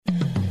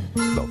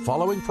The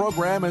following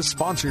program is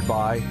sponsored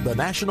by the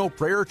National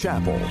Prayer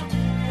Chapel.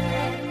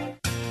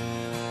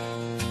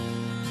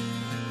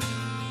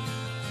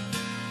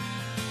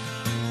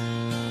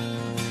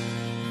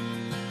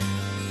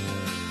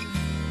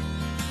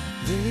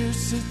 There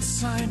sits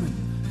Simon,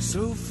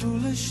 so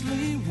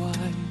foolishly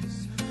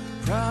wise.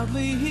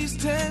 Proudly he's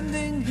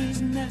tending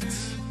his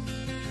nets.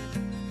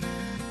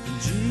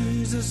 And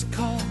Jesus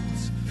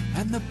calls,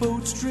 and the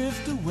boats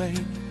drift away.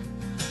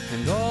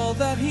 And all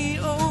that he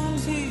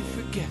owns he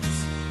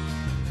forgets.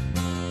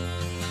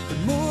 But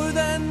more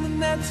than the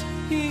nets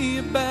he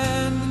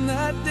abandoned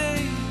that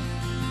day,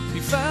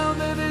 he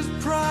found that his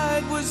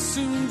pride was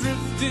soon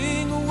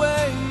drifting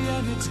away.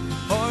 And it's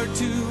hard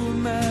to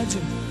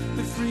imagine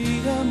the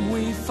freedom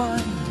we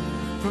find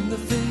from the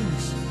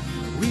things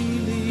we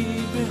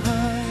leave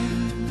behind.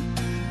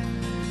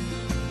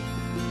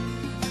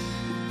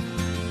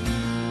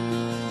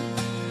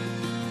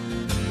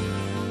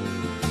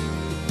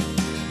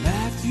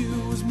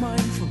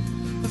 Mindful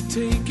of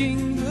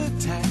taking the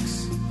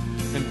tax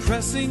and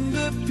pressing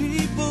the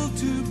people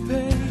to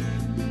pay.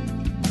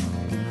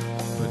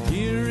 But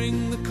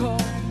hearing the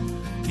call,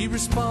 he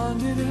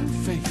responded in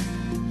faith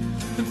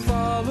and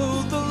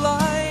followed the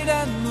light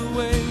and the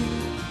way.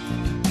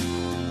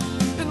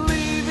 And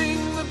leaving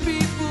the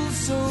people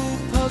so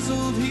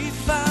puzzled, he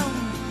found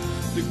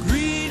the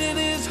greed in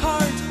his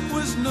heart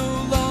was no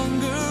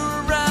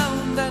longer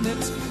around. And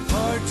it's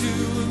hard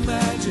to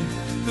imagine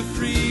the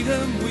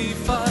freedom we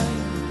find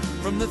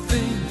from the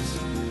things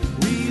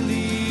we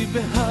leave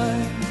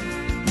behind.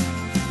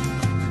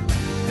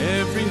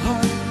 Every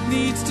heart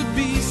needs to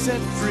be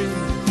set free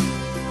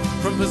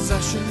from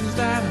possessions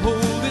that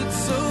hold it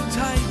so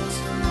tight.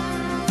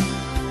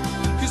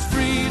 'Cause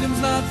freedom's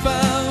not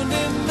found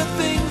in the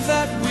things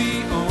that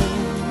we own.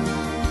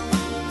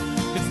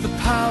 It's the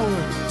power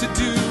to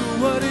do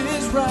what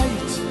is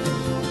right.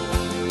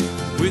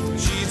 With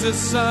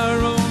Jesus our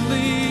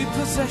only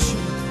possession,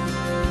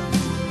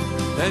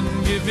 and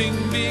giving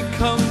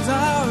becomes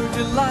our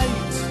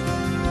delight.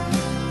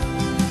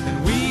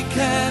 And we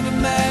can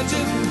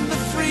imagine the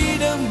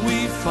freedom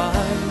we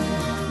find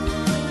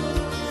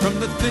from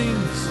the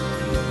things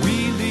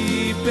we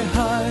leave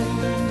behind.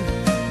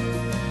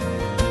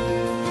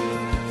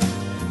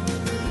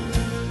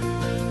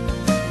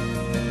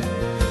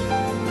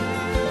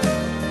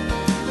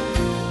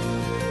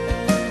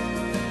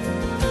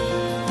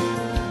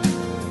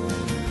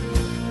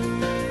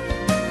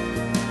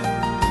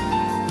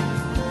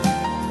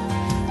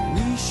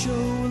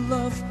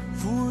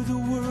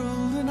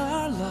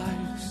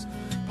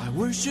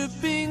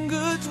 Worshipping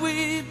goods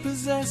we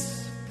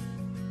possess.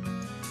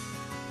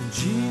 And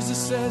Jesus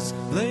says,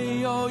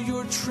 lay all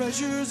your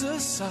treasures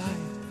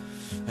aside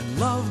and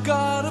love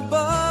God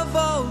above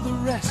all the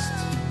rest.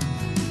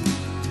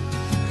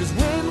 'Cause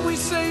when we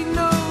say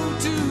no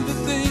to the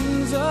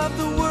things of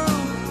the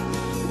world,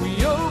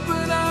 we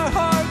open our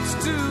hearts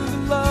to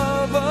the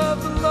love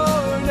of the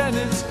Lord. And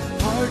it's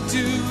hard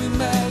to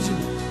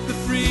imagine the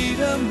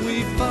freedom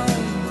we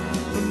find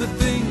from the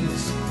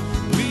things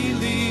we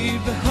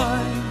leave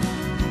behind.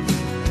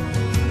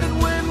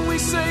 We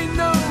say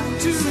no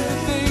to the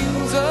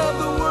things of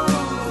the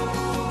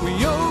world. We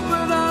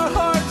open our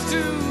hearts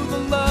to the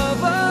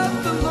love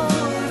of the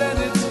Lord. And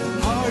it's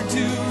hard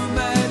to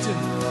imagine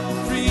the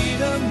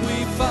freedom we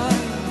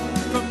find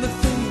from the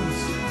things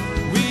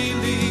we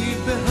leave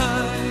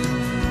behind.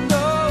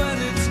 Oh,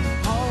 and it's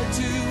hard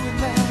to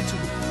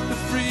imagine the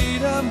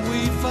freedom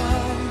we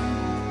find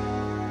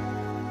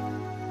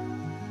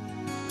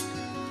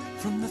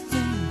from the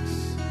things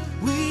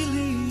we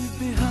leave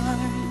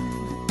behind.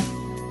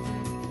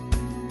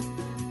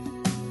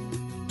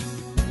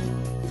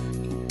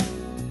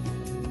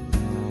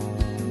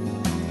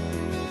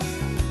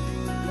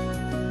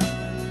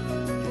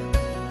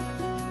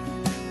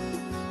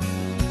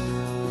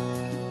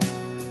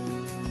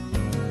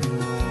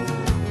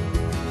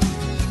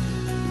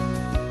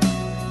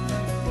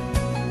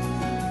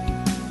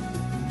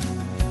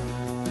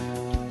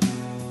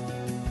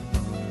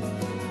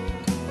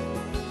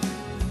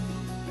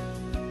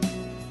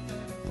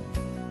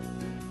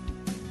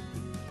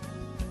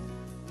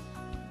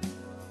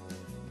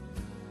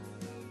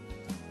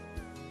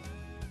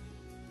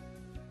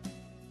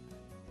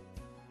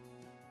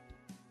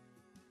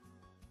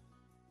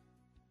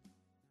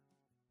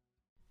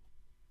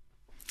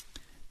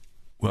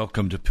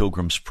 Welcome to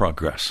Pilgrim's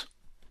Progress.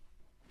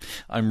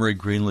 I'm Ray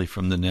Greenley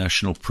from the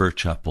National Prayer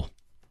Chapel.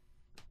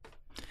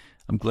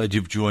 I'm glad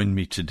you've joined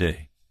me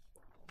today.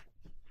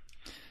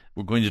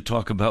 We're going to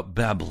talk about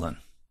Babylon.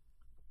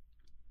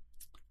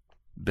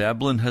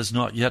 Babylon has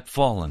not yet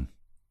fallen,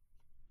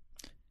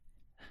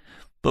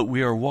 but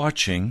we are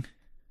watching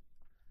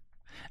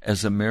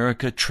as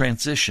America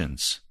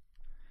transitions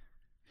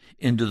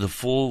into the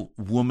full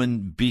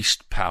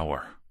woman-beast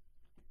power.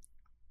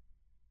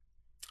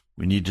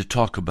 We need to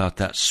talk about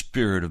that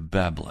spirit of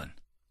Babylon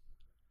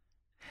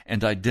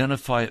and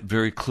identify it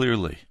very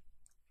clearly.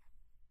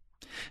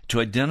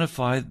 To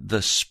identify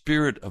the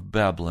spirit of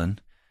Babylon,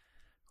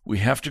 we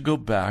have to go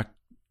back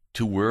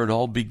to where it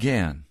all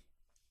began.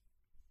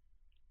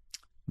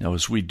 Now,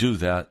 as we do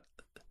that,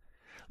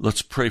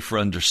 let's pray for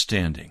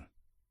understanding.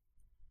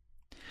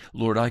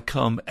 Lord, I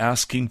come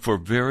asking for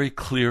very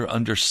clear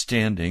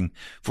understanding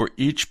for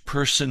each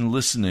person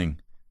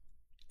listening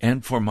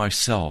and for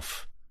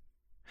myself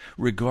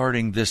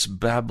regarding this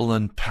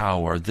Babylon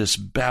power, this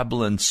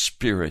Babylon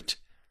spirit.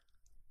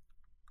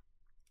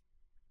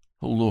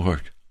 Oh,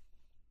 Lord,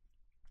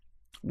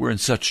 we're in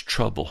such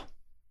trouble.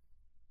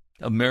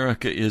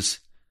 America is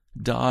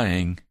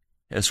dying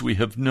as we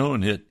have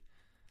known it,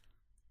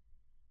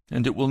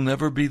 and it will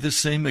never be the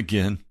same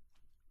again.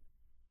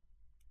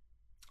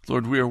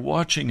 Lord, we are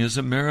watching as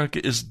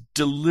America is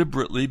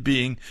deliberately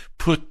being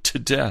put to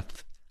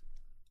death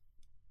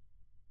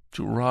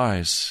to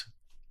rise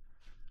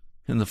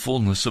in the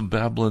fullness of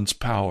Babylon's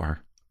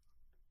power.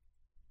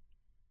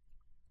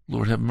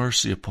 Lord, have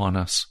mercy upon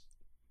us.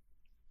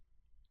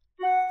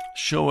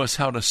 Show us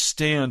how to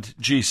stand,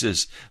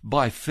 Jesus,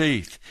 by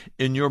faith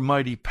in your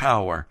mighty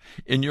power,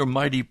 in your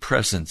mighty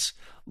presence.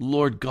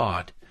 Lord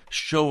God,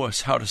 show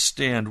us how to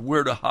stand,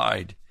 where to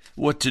hide,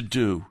 what to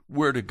do,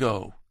 where to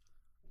go.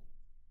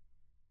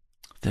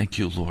 Thank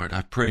you, Lord.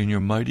 I pray in your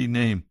mighty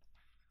name.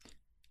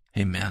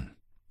 Amen.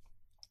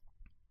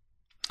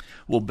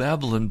 Well,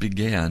 Babylon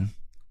began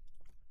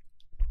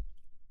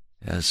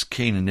as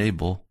Cain and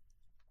Abel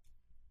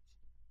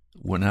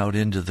went out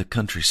into the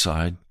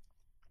countryside,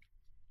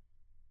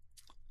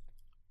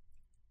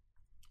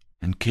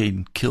 and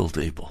Cain killed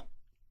Abel.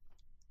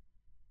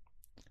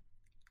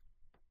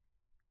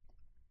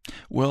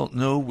 Well,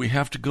 no, we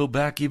have to go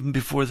back even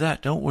before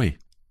that, don't we?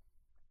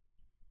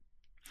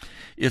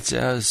 It's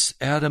as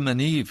Adam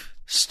and Eve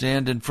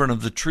stand in front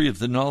of the tree of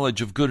the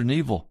knowledge of good and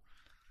evil,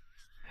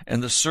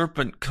 and the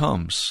serpent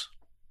comes,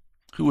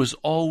 who is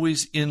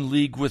always in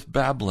league with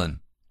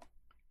Babylon.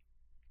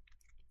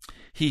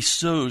 He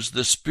sows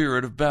the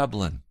spirit of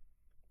Babylon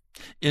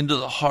into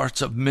the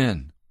hearts of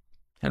men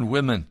and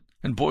women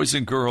and boys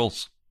and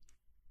girls.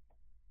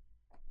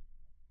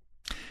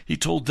 He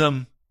told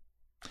them,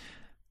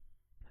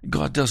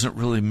 God doesn't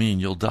really mean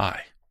you'll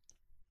die.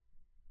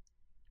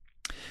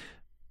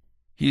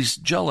 He's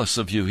jealous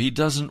of you. He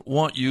doesn't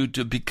want you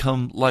to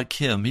become like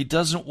him. He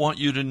doesn't want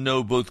you to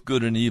know both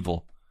good and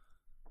evil.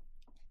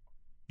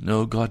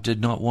 No, God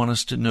did not want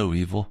us to know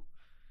evil,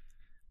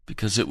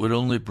 because it would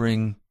only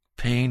bring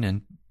pain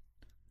and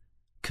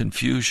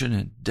confusion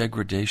and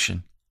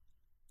degradation.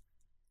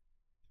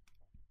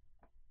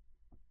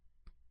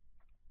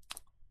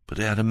 But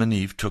Adam and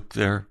Eve took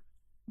their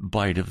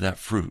bite of that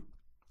fruit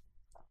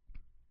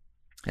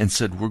and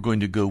said, we're going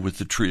to go with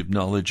the tree of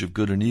knowledge of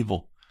good and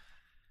evil.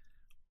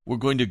 We're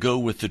going to go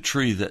with the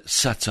tree that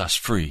sets us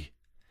free,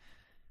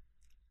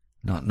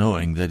 not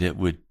knowing that it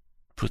would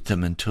put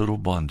them in total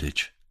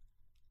bondage.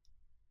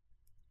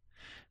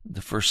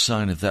 The first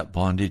sign of that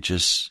bondage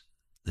is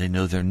they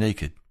know they're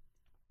naked,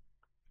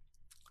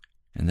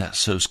 and that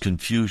sows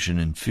confusion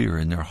and fear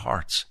in their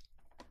hearts.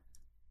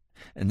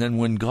 And then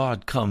when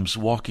God comes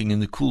walking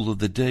in the cool of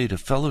the day to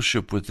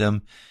fellowship with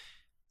them,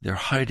 they're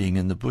hiding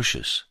in the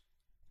bushes.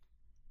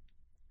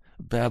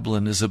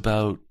 Babylon is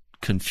about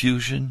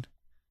confusion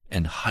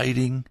and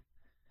hiding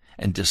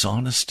and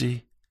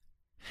dishonesty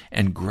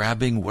and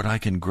grabbing what I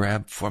can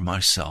grab for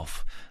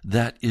myself.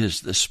 That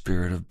is the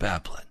spirit of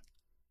Babylon.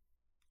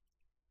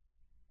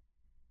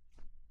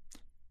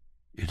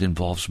 It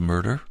involves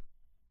murder,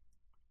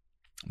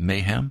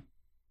 mayhem,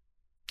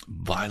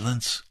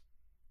 violence.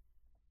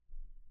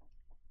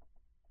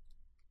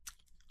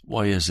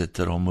 Why is it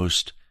that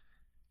almost,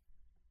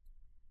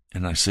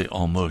 and I say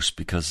almost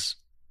because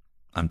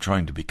I'm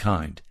trying to be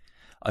kind,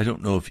 I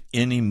don't know of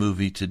any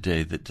movie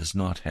today that does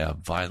not have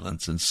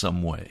violence in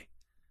some way.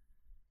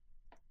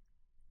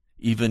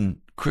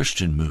 Even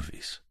Christian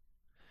movies.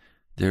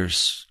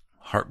 There's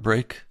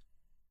heartbreak,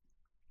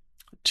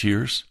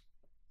 tears,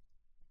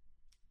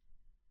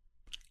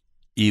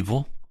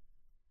 evil,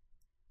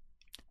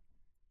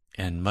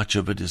 and much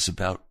of it is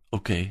about,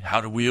 okay,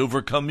 how do we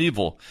overcome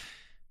evil?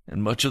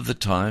 And much of the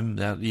time,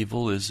 that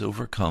evil is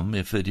overcome,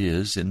 if it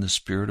is, in the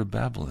spirit of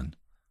Babylon,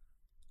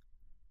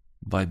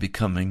 by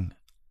becoming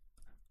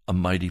a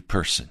mighty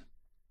person.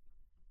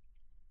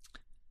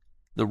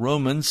 The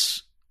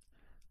Romans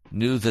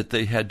knew that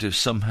they had to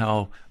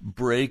somehow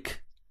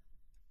break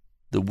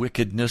the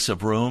wickedness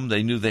of Rome.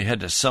 They knew they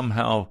had to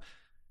somehow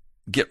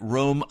get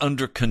Rome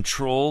under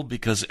control,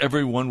 because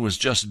everyone was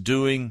just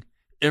doing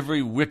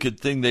every wicked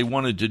thing they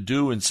wanted to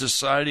do, and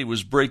society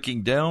was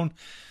breaking down.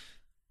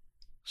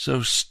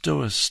 So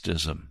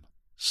Stoicism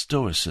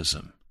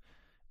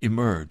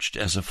emerged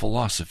as a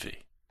philosophy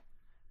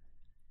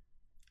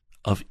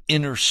of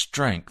inner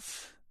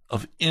strength,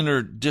 of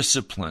inner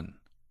discipline,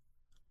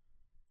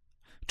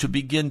 to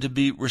begin to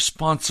be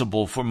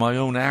responsible for my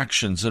own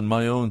actions and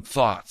my own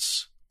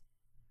thoughts.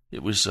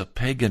 It was a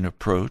pagan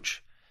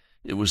approach.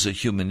 It was a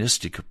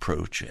humanistic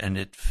approach, and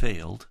it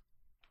failed.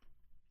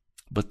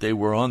 But they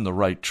were on the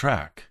right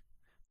track.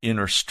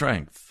 Inner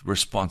strength,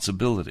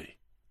 responsibility.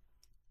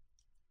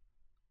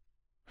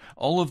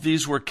 All of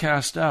these were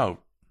cast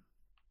out,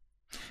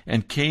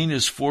 and Cain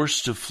is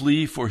forced to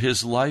flee for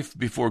his life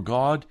before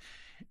God,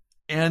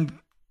 and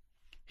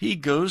he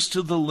goes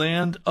to the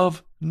land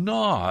of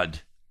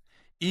Nod,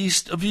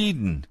 east of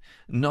Eden.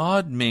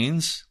 Nod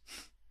means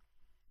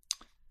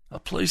a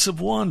place of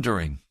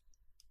wandering.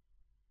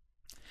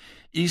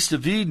 East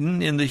of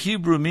Eden in the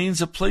Hebrew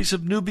means a place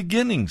of new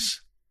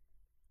beginnings.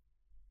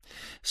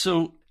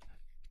 So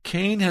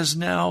Cain has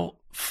now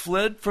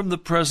fled from the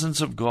presence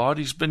of God.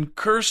 He's been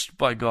cursed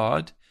by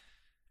God.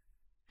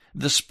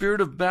 The spirit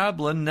of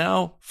Babylon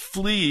now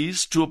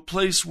flees to a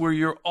place where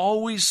you're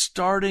always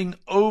starting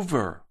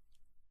over.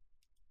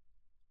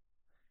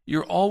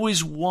 You're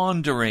always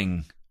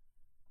wandering.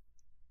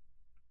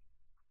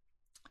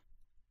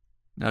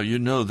 Now, you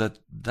know that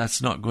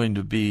that's not going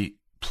to be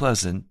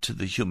pleasant to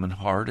the human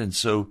heart, and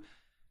so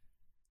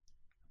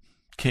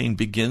Cain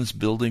begins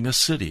building a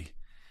city.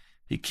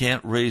 He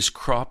can't raise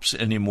crops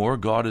anymore.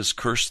 God has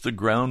cursed the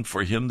ground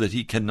for him that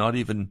he cannot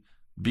even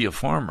be a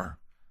farmer.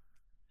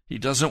 He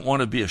doesn't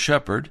want to be a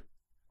shepherd.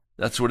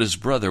 That's what his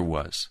brother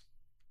was.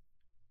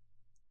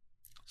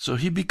 So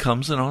he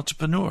becomes an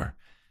entrepreneur.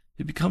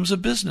 He becomes a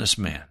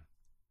businessman.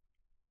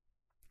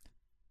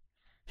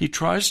 He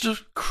tries to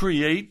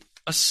create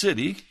a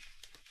city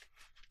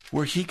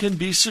where he can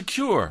be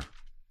secure.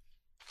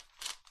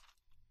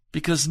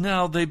 Because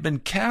now they've been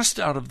cast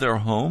out of their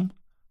home,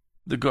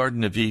 the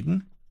Garden of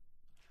Eden.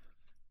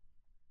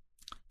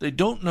 They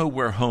don't know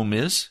where home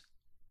is.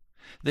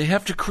 They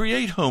have to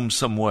create home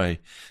some way.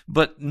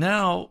 But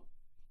now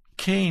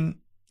Cain,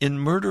 in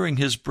murdering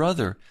his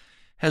brother,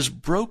 has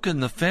broken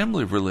the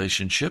family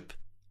relationship.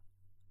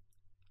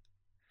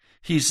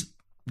 He's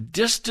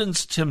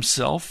distanced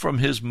himself from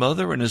his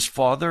mother and his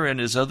father and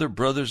his other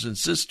brothers and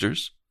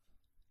sisters.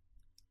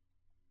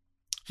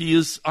 He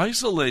is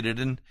isolated,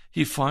 and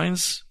he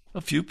finds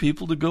a few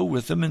people to go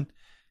with him, and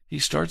he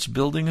starts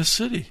building a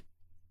city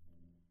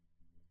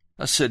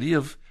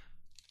of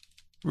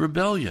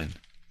rebellion.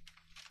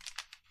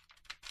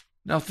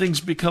 Now things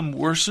become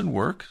worse and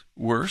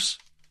worse.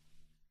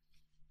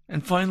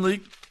 And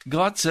finally,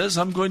 God says,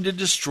 I'm going to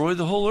destroy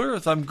the whole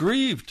earth. I'm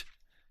grieved.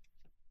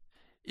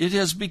 It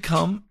has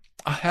become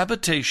a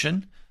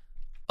habitation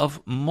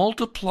of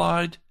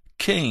multiplied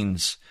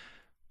Cains.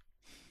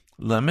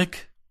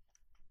 Lamech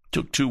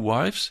took 2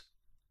 wives.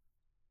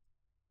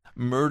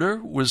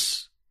 Murder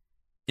was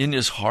in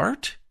his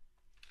heart.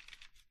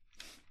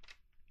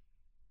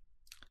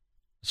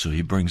 So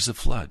he brings the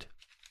flood.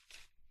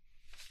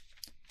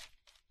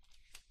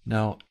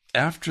 Now,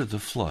 after the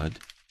flood,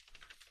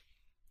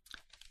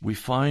 we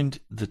find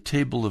the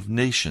table of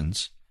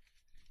nations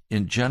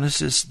in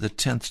Genesis, the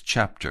 10th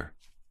chapter.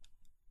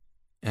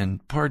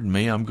 And pardon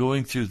me, I'm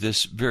going through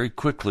this very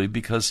quickly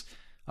because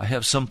I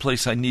have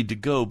someplace I need to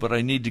go, but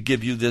I need to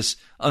give you this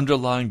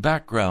underlying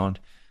background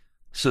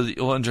so that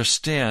you'll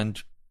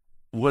understand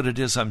what it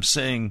is I'm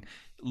saying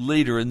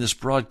later in this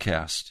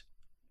broadcast.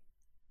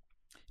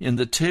 In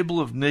the table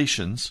of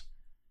nations,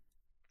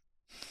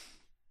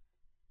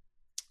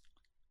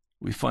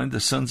 we find the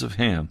sons of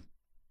Ham.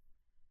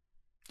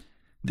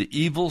 The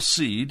evil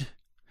seed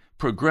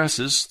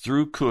progresses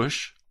through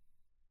Cush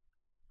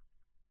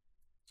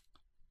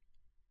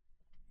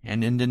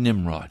and into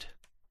Nimrod.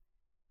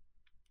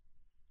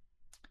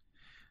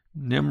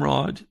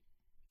 Nimrod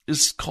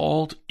is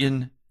called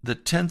in the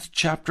 10th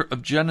chapter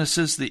of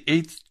Genesis, the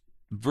 8th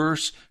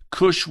verse,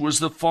 Cush was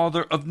the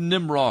father of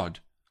Nimrod,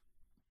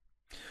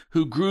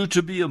 who grew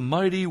to be a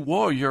mighty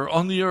warrior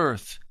on the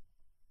earth.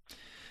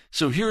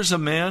 So here's a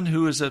man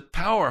who is a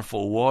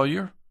powerful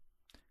warrior.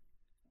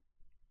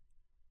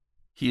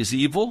 He is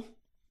evil.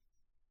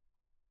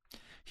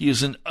 He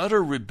is in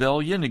utter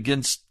rebellion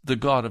against the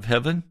God of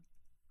heaven.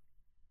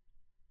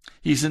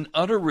 He's in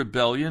utter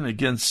rebellion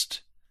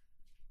against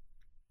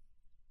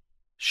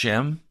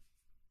Shem,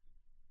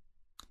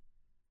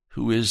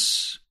 who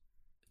is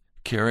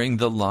carrying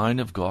the line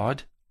of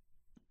God.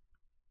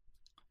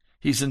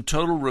 He's in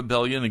total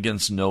rebellion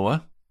against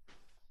Noah.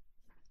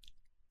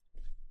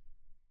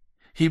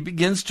 He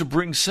begins to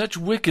bring such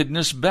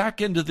wickedness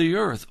back into the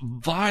earth,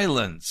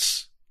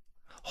 violence,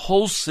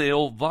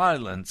 wholesale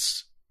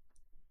violence.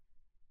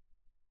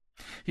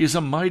 He is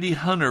a mighty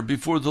hunter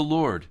before the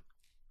Lord,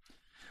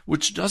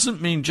 which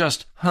doesn't mean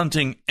just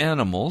hunting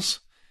animals.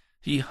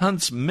 He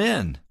hunts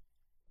men.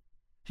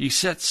 He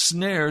sets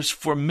snares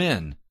for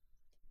men.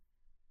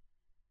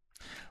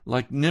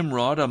 Like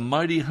Nimrod, a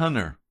mighty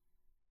hunter.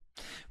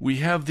 We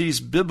have these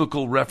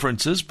biblical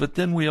references, but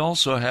then we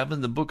also have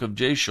in the book of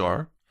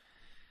Jashar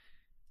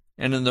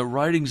and in the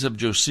writings of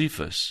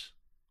Josephus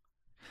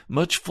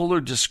much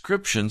fuller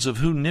descriptions of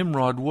who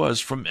Nimrod was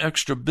from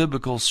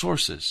extra-biblical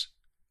sources.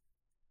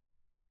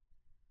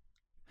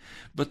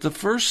 But the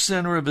first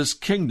center of his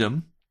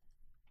kingdom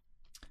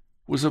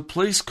was a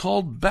place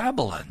called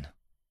Babylon.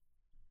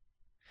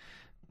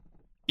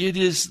 It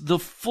is the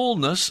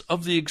fullness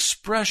of the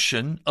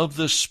expression of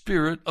the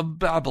spirit of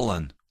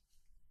Babylon.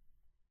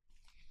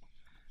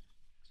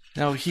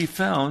 Now, he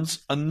founds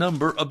a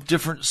number of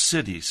different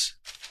cities.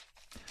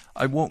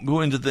 I won't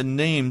go into the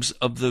names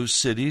of those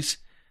cities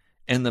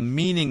and the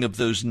meaning of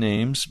those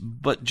names,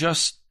 but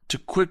just to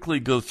quickly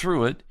go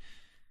through it,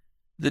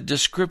 the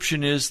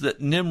description is that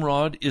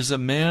Nimrod is a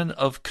man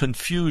of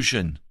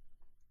confusion.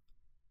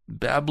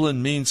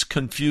 Babylon means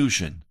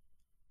confusion.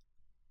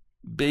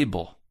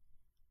 Babel.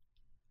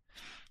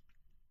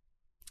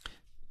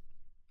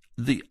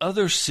 The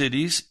other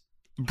cities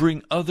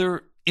bring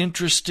other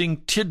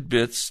interesting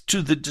tidbits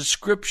to the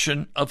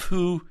description of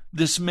who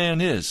this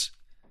man is.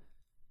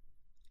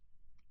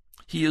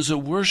 He is a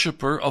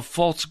worshiper of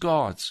false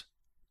gods.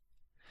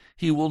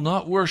 He will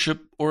not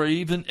worship or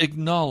even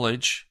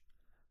acknowledge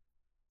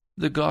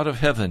the God of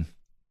heaven,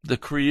 the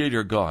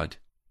Creator God.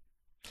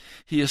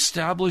 He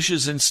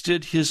establishes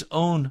instead his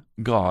own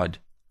God,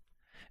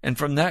 and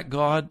from that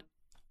God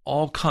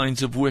all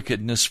kinds of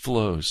wickedness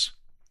flows.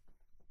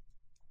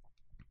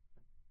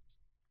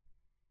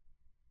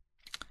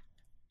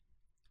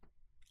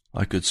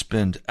 I could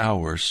spend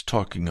hours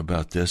talking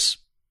about this,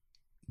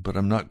 but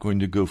I'm not going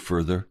to go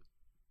further.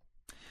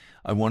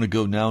 I want to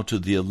go now to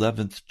the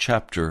 11th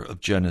chapter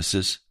of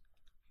Genesis.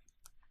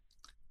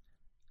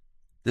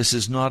 This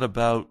is not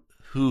about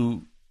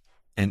who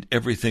and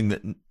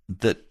everything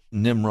that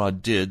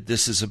Nimrod did.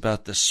 This is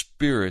about the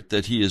spirit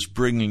that he is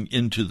bringing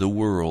into the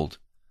world.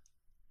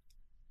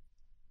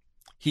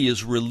 He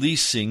is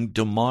releasing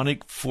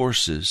demonic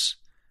forces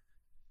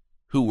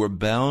who were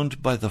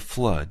bound by the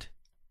flood.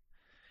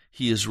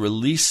 He is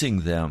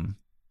releasing them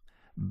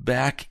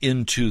back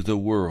into the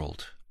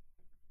world.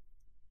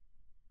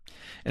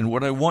 And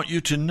what I want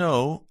you to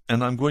know,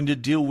 and I'm going to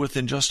deal with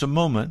in just a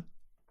moment,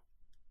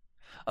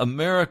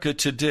 America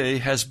today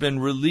has been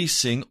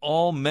releasing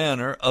all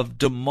manner of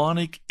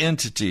demonic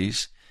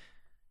entities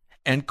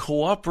and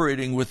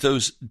cooperating with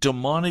those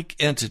demonic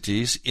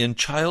entities in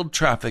child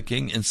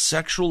trafficking, in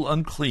sexual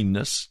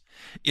uncleanness,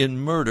 in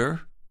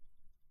murder,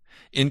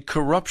 in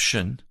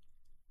corruption.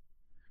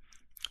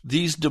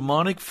 These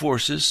demonic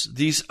forces,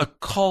 these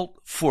occult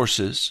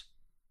forces,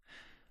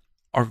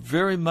 are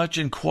very much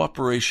in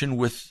cooperation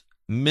with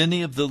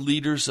many of the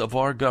leaders of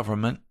our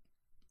government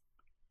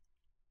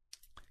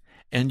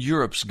and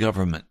Europe's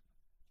government,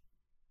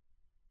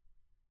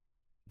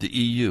 the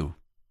EU.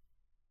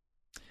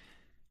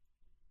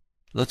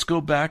 Let's go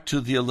back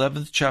to the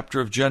 11th chapter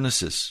of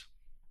Genesis.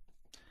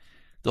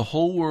 The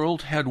whole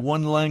world had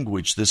one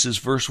language, this is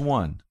verse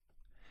 1,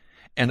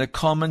 and a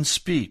common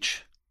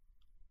speech.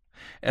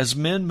 As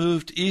men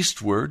moved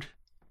eastward,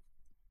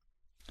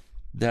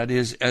 that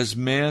is, as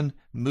man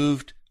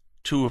moved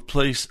to a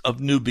place of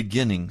new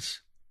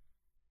beginnings,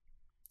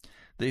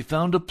 they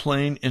found a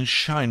plain in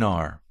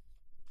Shinar,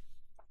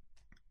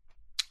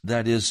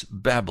 that is,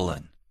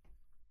 Babylon,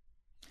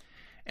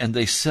 and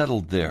they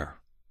settled there.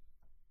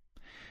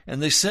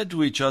 And they said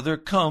to each other,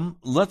 "Come,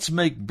 let's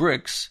make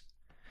bricks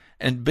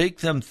and bake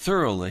them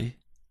thoroughly."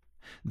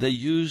 They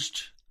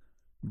used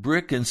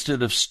brick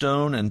instead of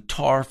stone and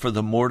tar for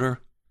the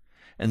mortar.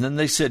 And then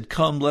they said,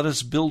 "Come, let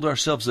us build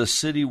ourselves a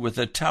city with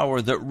a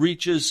tower that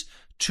reaches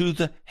to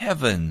the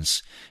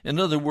heavens." In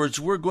other words,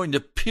 we're going to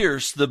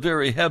pierce the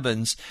very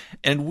heavens,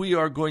 and we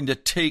are going to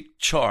take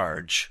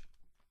charge.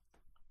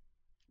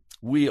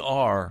 We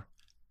are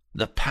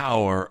the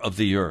power of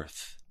the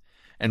earth,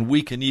 and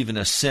we can even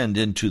ascend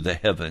into the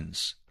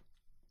heavens,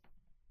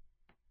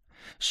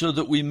 so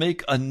that we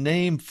make a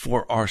name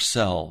for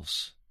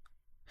ourselves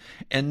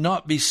and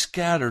not be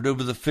scattered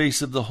over the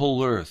face of the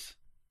whole earth.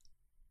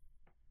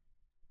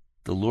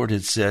 The Lord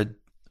had said,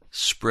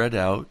 spread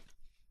out,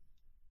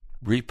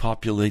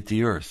 repopulate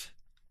the earth.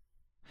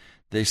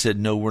 They said,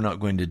 no, we're not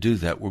going to do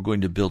that. We're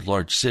going to build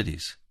large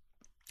cities.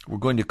 We're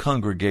going to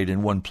congregate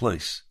in one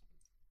place.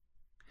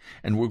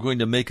 And we're going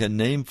to make a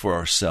name for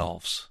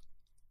ourselves.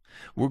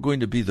 We're going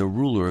to be the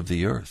ruler of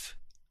the earth.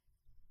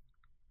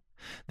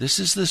 This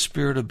is the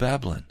spirit of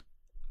Babylon.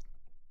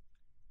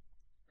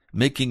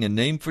 Making a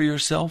name for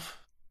yourself,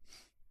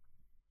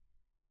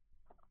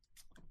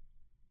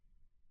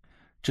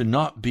 to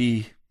not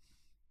be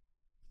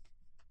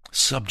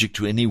subject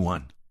to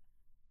anyone,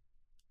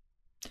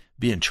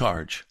 be in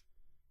charge.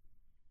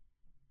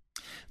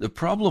 The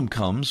problem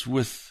comes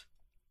with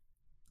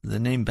the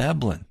name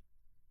Babylon.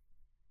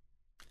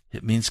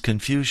 It means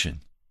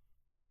confusion.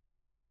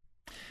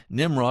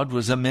 Nimrod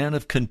was a man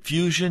of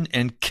confusion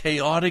and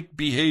chaotic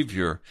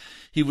behavior.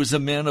 He was a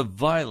man of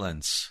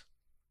violence.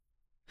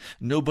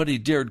 Nobody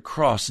dared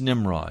cross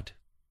Nimrod.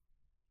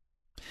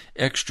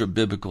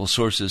 Extra-biblical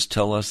sources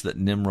tell us that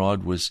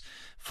Nimrod was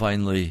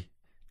finally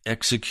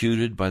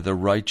executed by the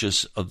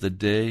righteous of the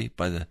day,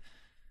 by the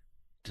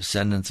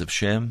descendants of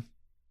Shem,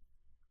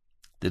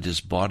 that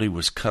his body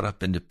was cut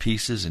up into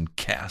pieces and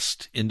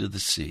cast into the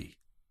sea.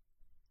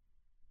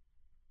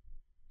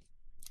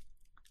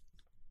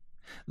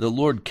 The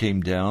Lord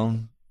came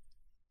down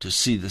to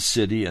see the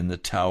city and the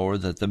tower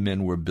that the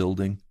men were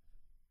building.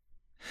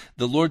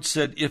 The Lord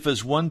said, if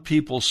as one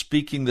people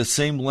speaking the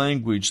same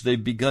language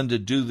they've begun to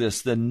do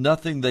this, then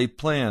nothing they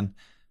plan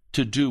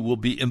to do will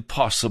be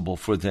impossible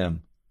for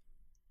them.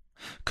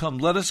 Come,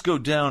 let us go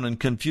down and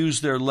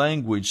confuse their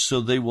language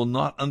so they will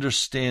not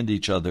understand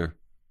each other.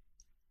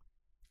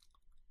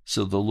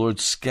 So the Lord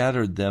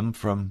scattered them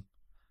from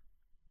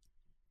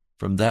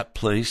that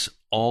place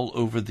all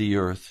over the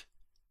earth.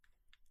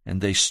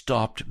 and they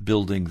stopped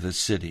building the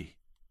city.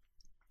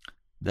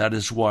 That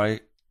is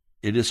why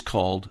it is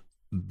called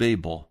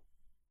Babel,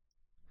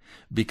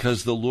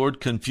 because the Lord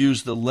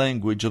confused the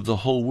language of the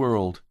whole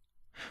world.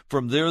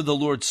 From there the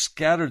Lord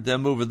scattered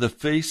them over the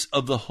face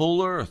of the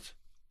whole earth.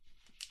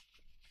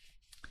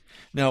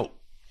 Now,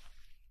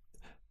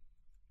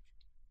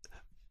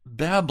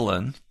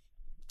 Babylon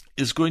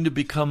is going to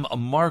become a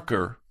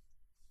marker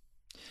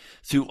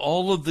through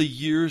all of the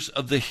years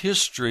of the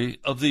history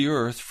of the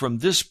earth from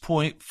this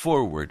point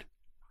forward.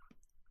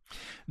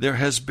 There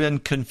has been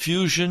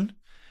confusion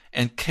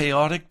and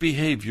chaotic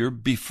behavior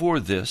before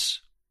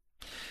this,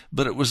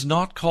 but it was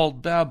not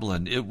called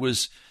Babylon. It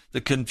was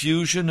the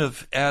confusion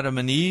of Adam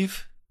and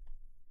Eve.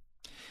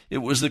 It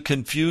was the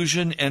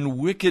confusion and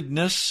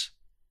wickedness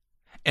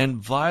and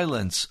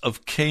violence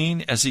of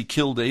Cain as he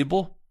killed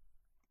Abel.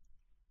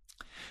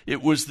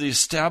 It was the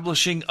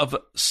establishing of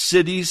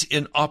cities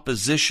in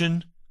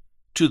opposition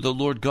to the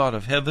Lord God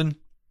of heaven.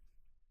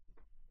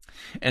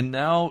 And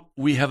now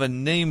we have a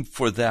name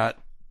for that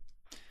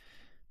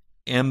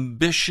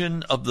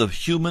ambition of the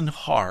human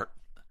heart,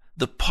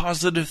 the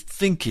positive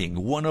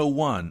thinking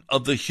 101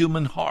 of the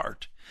human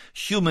heart,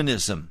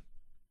 humanism.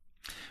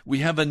 We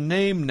have a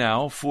name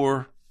now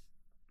for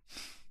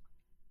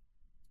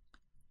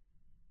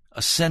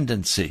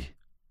ascendancy,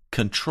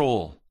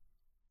 control,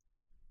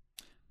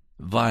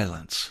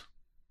 violence.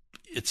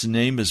 Its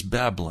name is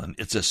Babylon.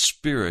 It's a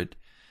spirit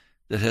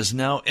that has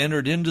now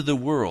entered into the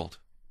world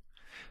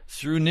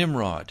through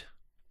Nimrod.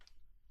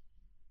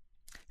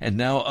 And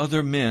now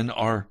other men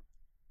are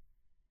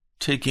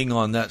taking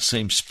on that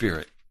same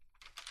spirit.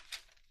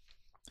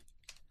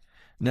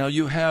 Now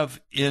you have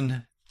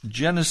in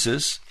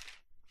Genesis,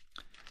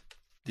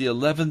 the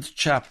 11th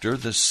chapter,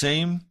 the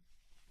same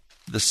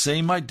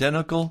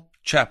identical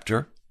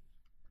chapter.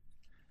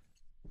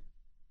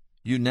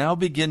 You now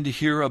begin to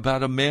hear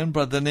about a man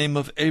by the name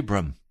of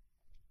Abram.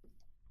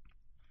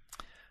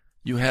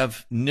 You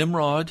have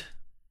Nimrod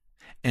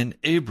and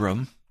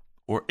Abram,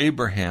 or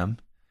Abraham,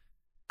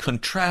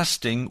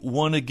 contrasting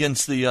one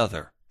against the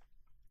other.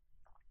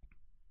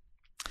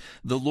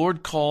 The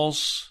Lord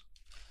calls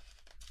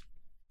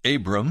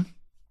Abram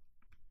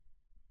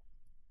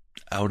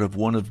out of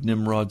one of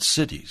Nimrod's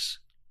cities,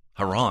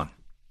 Haran.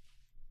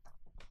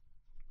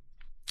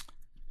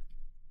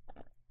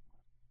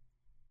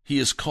 He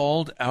is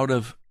called out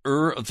of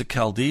Ur of the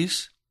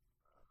Chaldees.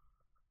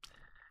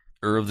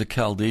 Ur of the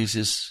Chaldees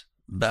is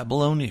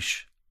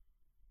Babylonish.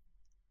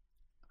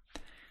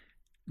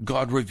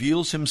 God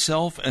reveals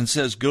himself and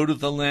says, go to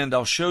the land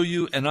I'll show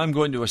you, and I'm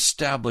going to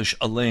establish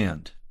a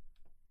land.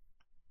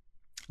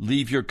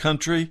 Leave your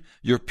country,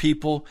 your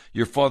people,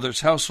 your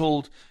father's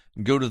household,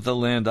 and go to the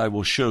land I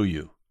will show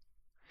you.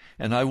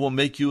 And I will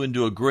make you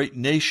into a great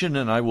nation,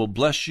 and I will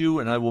bless you,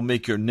 and I will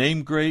make your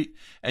name great,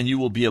 and you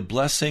will be a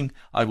blessing.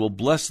 I will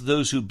bless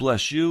those who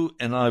bless you,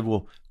 and I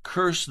will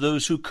curse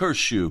those who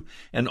curse you,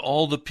 and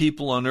all the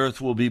people on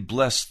earth will be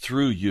blessed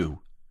through you.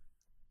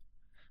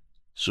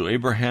 So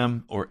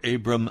Abraham, or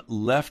Abram,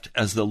 left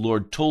as the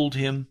Lord told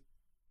him,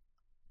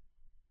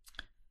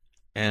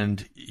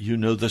 and you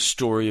know the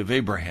story of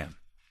Abraham.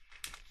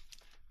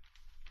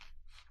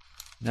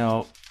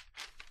 Now,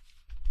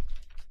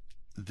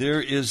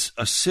 there is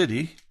a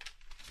city,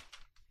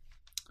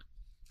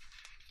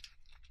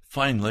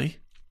 finally,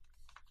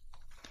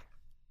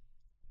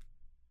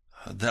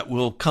 that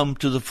will come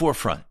to the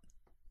forefront.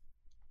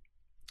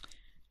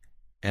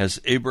 As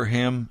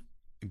Abraham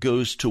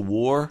goes to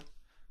war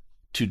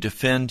to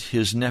defend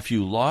his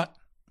nephew Lot,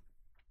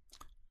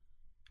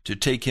 to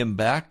take him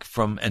back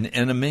from an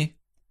enemy,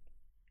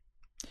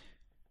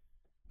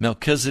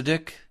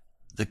 Melchizedek,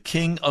 the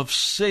king of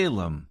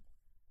Salem,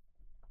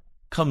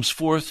 comes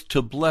forth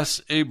to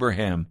bless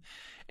Abraham,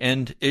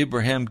 and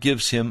Abraham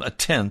gives him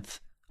 1/10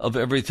 of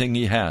everything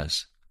he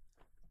has.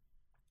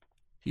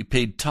 He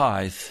paid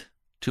tithe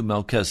to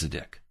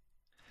Melchizedek.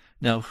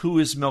 Now, who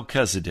is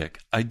Melchizedek?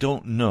 I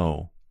don't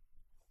know.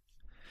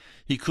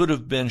 He could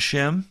have been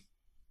Shem,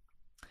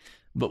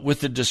 but with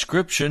the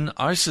description,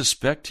 I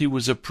suspect he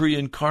was a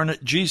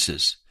pre-incarnate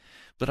Jesus.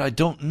 But I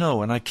don't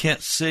know, and I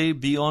can't say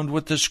beyond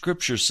what the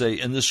Scriptures say,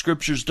 and the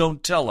Scriptures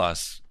don't tell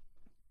us.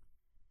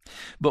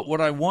 But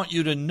what I want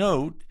you to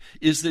note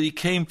is that he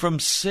came from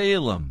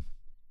Salem,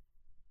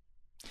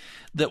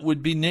 that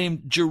would be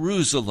named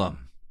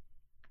Jerusalem.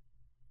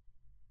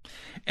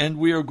 And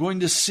we are going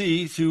to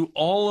see through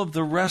all of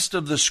the rest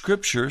of the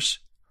Scriptures,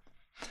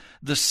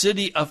 the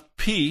city of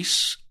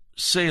peace,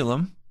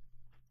 Salem,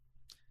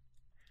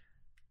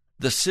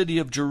 the city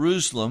of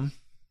Jerusalem,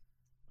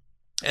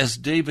 as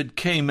David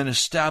came and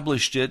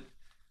established it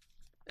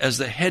as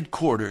the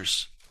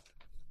headquarters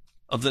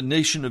of the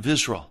nation of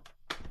Israel.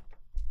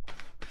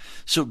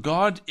 So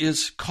God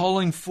is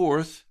calling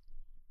forth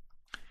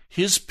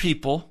his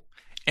people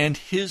and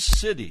his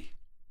city.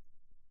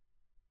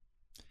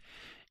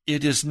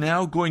 It is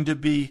now going to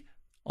be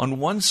on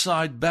one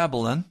side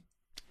Babylon,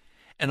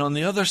 and on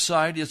the other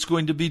side it's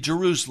going to be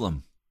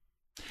Jerusalem.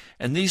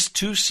 And these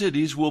two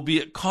cities will be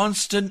at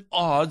constant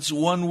odds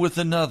one with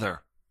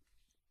another.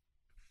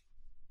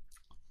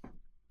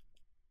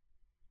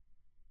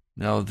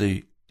 Now,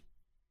 the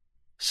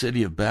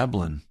city of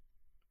Babylon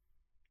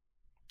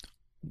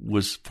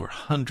was for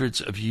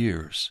hundreds of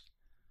years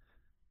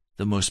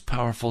the most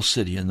powerful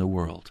city in the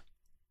world.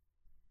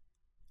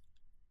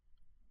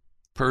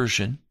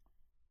 Persian,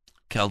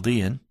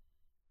 Chaldean,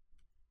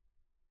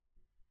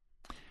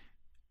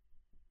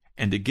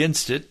 and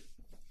against it,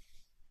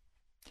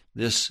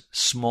 this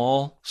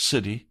small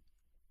city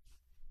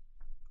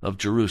of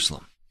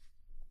Jerusalem.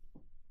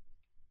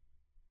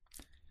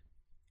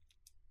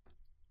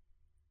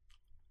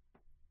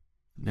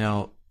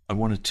 Now, I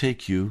want to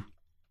take you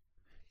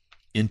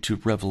into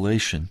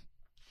Revelation,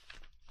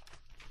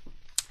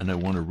 and I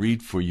want to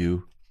read for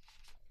you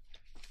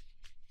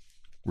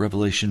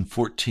Revelation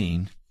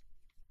 14,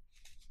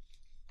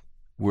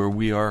 where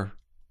we are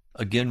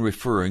again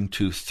referring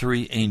to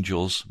three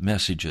angels'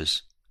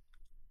 messages.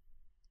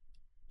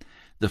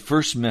 The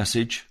first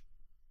message,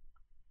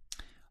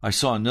 I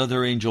saw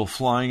another angel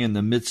flying in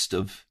the midst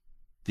of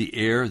the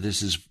air.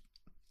 This is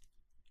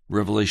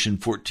Revelation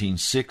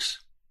 14:6.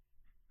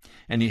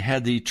 And he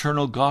had the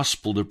eternal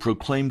gospel to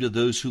proclaim to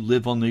those who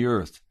live on the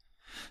earth,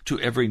 to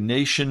every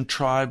nation,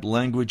 tribe,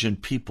 language,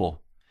 and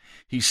people.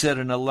 He said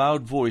in a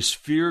loud voice,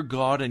 "Fear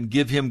God and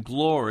give him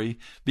glory,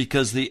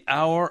 because the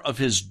hour of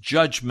his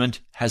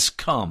judgment has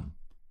come.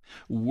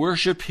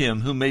 Worship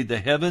him who made the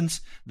heavens,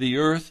 the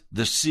earth,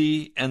 the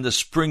sea, and the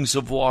springs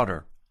of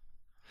water."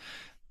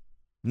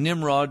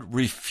 Nimrod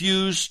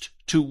refused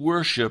to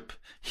worship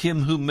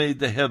him who made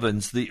the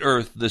heavens, the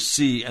earth, the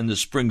sea, and the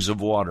springs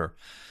of water.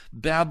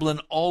 Babylon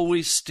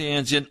always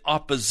stands in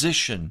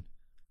opposition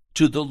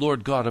to the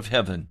Lord God of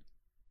heaven.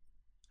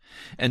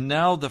 And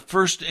now the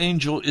first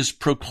angel is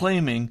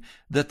proclaiming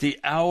that the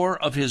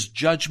hour of his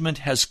judgment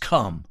has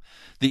come.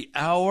 The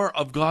hour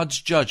of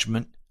God's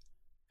judgment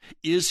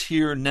is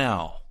here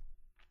now.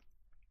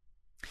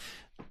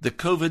 The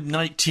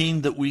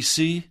COVID-19 that we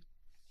see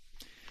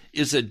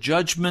is a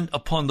judgment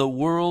upon the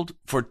world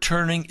for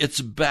turning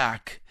its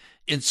back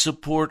in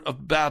support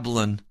of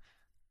Babylon,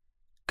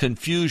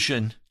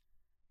 confusion,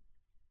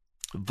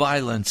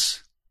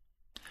 violence,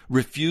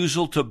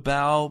 refusal to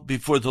bow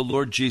before the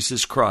Lord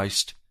Jesus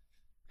Christ,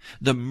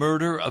 the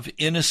murder of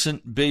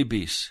innocent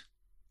babies.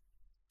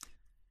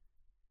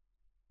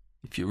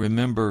 If you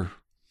remember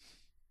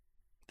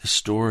the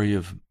story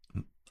of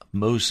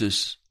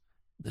Moses,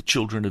 the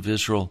children of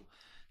Israel,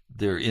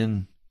 they're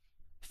in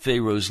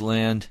Pharaoh's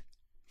land.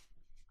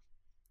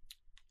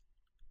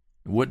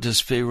 What does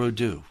Pharaoh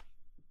do?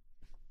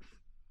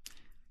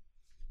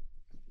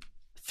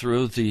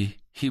 Throw the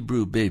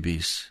Hebrew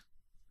babies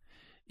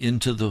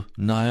into the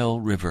Nile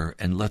River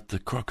and let the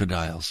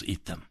crocodiles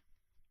eat them.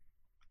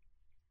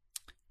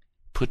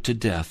 Put to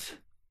death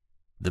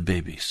the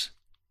babies.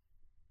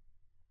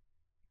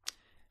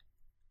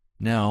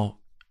 Now,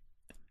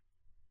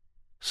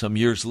 some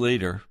years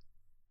later,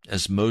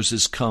 as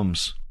Moses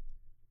comes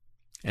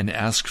and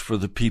asks for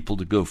the people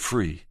to go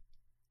free,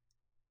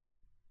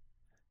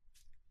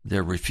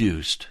 they're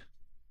refused.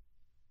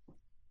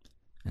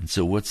 And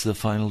so what's the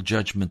final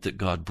judgment that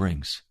God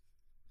brings?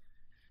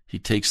 He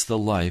takes the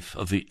life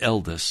of the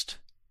eldest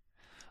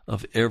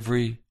of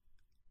every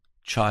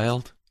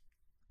child,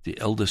 the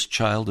eldest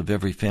child of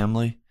every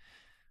family,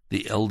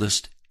 the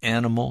eldest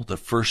animal, the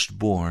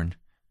firstborn,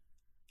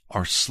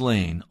 are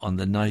slain on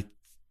the night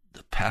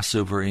the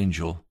Passover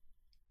angel,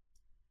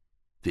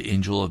 the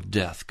angel of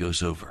death,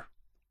 goes over.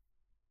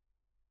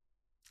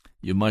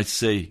 You might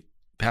say,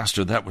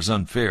 "Pastor, that was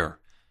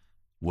unfair."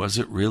 Was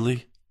it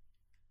really?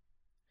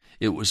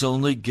 It was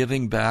only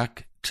giving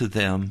back to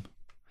them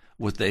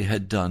what they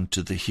had done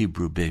to the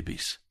Hebrew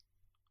babies.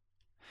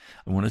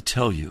 I want to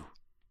tell you,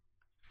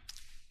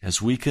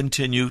 as we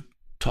continue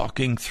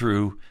talking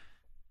through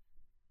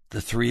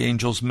the three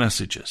angels'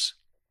 messages,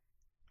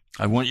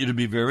 I want you to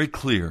be very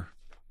clear.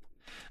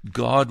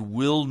 God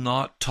will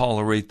not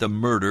tolerate the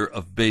murder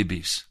of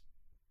babies.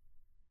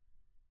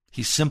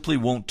 He simply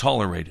won't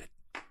tolerate it.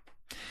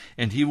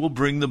 And he will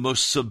bring the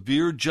most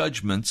severe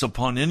judgments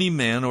upon any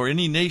man or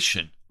any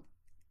nation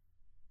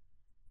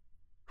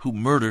who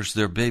murders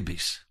their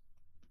babies.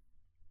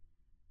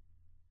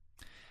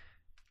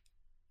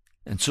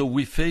 And so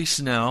we face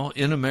now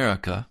in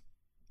America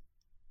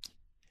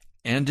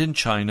and in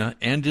China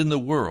and in the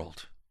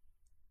world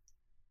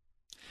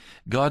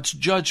God's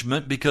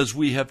judgment because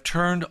we have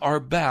turned our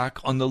back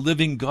on the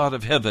living God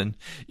of heaven,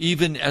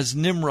 even as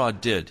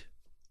Nimrod did.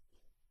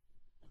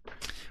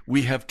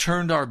 We have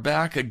turned our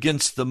back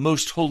against the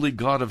most holy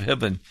God of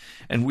heaven,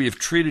 and we have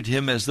treated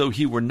him as though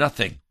he were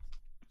nothing,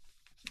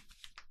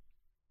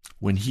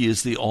 when he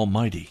is the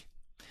Almighty,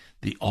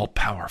 the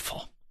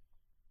All-Powerful.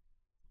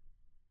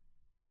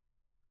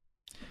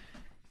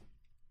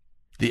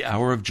 The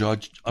hour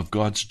of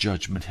God's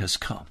judgment has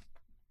come.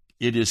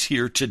 It is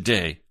here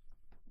today.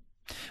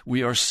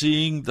 We are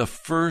seeing the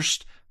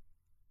first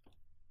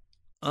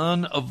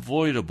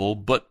unavoidable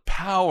but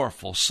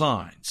powerful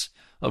signs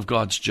of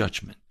God's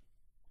judgment.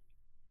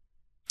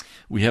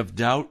 We have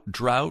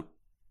drought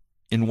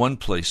in one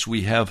place.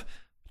 We have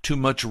too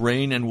much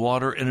rain and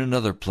water in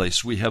another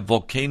place. We have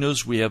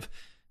volcanoes. We have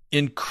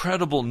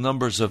incredible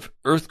numbers of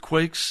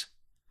earthquakes.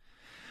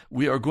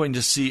 We are going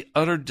to see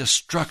utter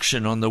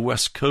destruction on the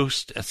West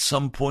Coast at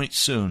some point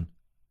soon.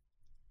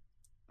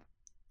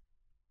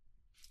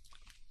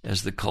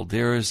 As the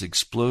calderas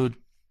explode,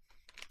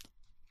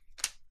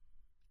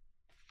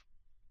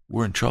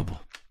 we're in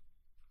trouble.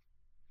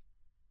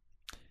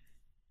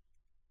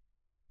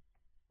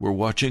 We're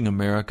watching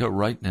America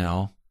right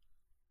now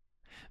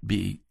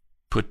be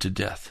put to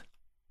death.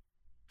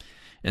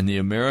 And the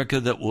America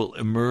that will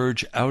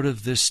emerge out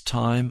of this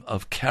time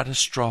of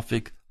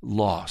catastrophic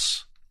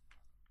loss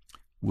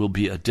will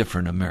be a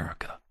different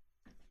America.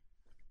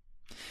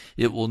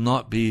 It will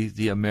not be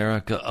the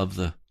America of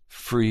the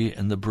free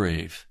and the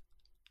brave.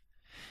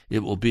 It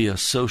will be a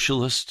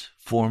socialist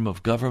form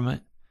of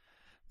government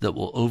that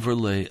will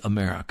overlay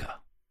America,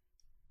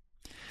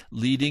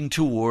 leading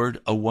toward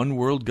a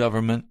one-world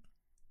government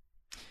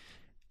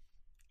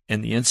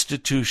and the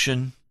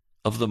institution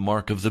of the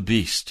mark of the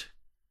beast.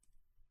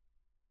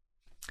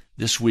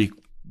 This week,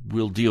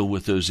 we'll deal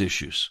with those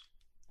issues.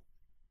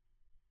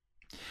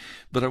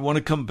 But I want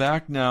to come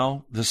back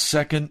now. The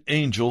second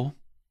angel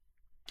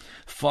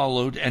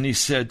followed, and he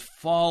said,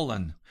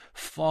 "Fallen,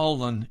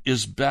 fallen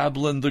is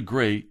Babylon the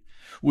Great,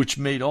 which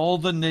made all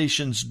the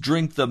nations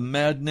drink the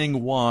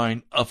maddening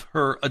wine of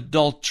her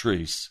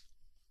adulteries."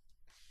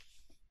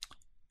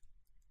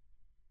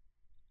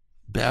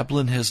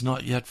 Babylon has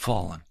not yet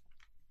fallen,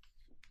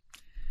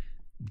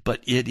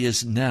 but it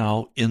is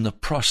now in the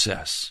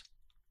process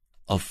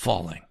of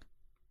falling.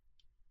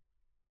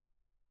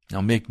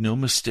 Now make no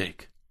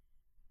mistake,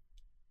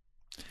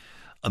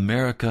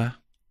 America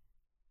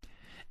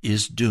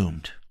is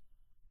doomed.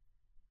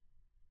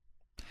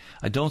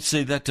 I don't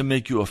say that to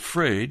make you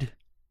afraid.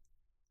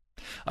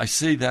 I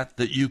say that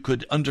you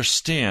could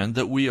understand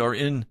that we are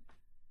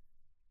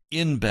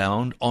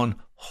inbound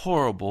on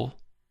horrible,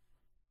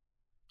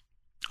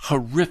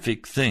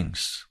 horrific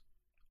things.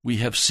 We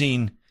have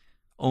seen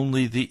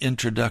only the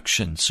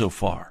introduction so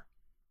far.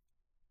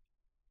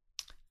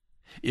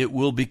 It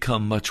will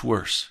become much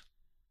worse.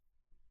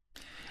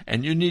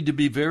 And you need to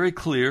be very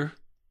clear.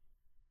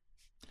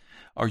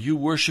 Are you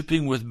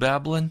worshiping with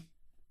Babylon?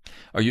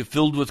 Are you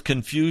filled with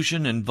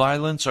confusion and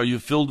violence? Are you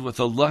filled with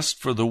a lust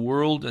for the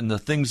world and the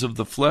things of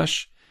the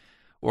flesh?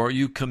 Or are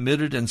you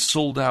committed and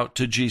sold out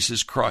to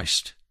Jesus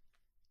Christ?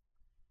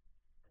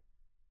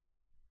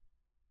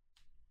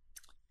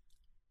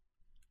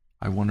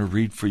 I want to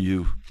read for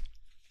you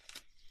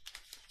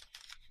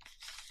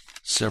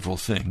several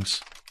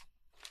things.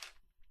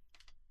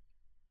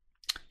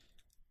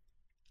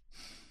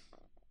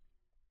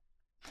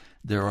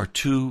 There are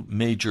two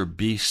major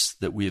beasts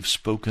that we have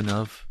spoken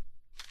of.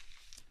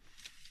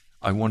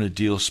 I want to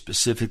deal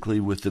specifically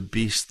with the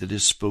beast that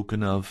is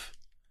spoken of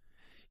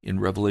in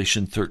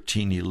Revelation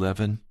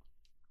 13:11.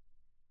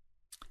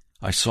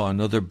 I saw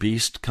another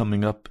beast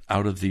coming up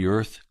out of the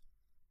earth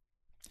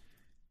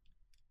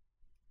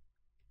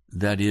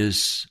that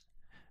is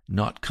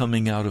not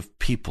coming out of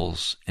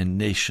peoples and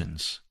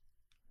nations,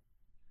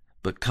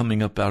 but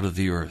coming up out of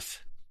the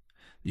earth.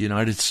 The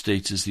United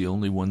States is the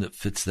only one that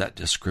fits that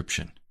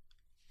description.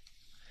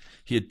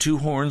 He had two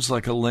horns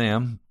like a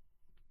lamb,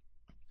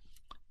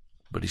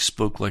 but he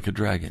spoke like a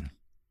dragon.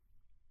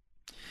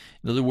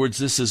 In other words,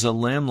 this is a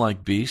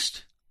lamb-like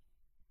beast,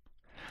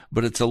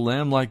 but it's a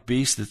lamb-like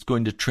beast that's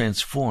going to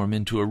transform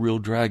into a real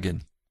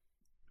dragon.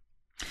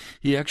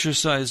 He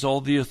exercised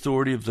all the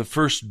authority of the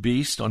first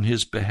beast on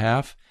his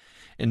behalf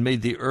and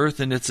made the earth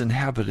and its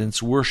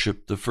inhabitants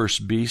worship the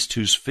first beast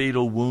whose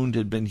fatal wound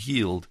had been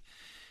healed.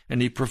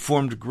 And he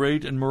performed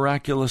great and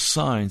miraculous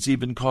signs,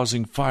 even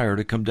causing fire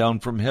to come down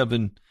from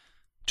heaven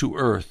to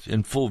earth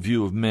in full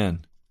view of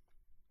men.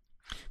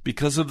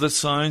 Because of the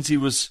signs he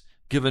was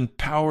given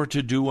power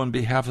to do on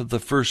behalf of the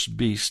first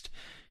beast,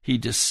 he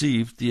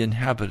deceived the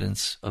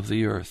inhabitants of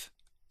the earth.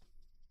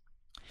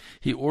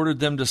 He ordered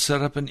them to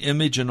set up an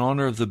image in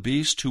honor of the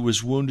beast who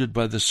was wounded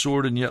by the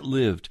sword and yet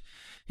lived.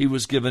 He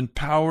was given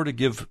power to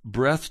give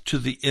breath to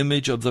the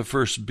image of the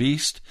first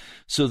beast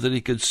so that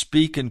he could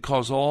speak and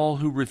cause all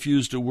who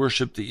refused to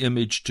worship the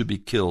image to be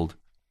killed.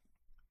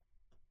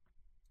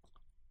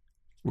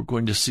 We're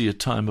going to see a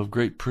time of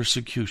great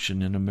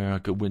persecution in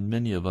America when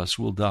many of us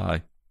will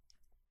die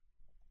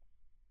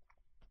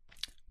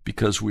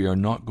because we are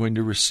not going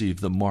to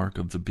receive the mark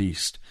of the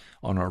beast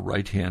on our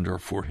right hand or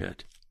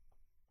forehead.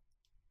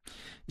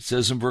 It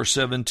says in verse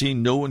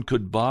 17, no one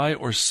could buy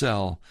or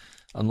sell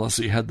unless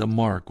he had the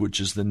mark,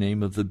 which is the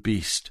name of the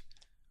beast,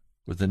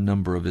 or the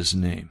number of his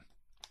name.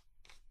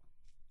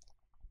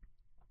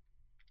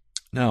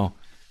 Now,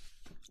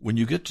 when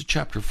you get to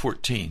chapter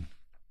 14,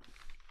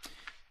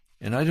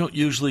 and I don't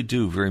usually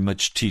do very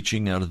much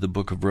teaching out of the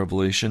book of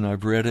Revelation.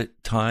 I've read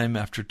it time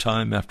after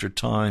time after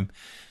time,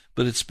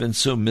 but it's been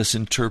so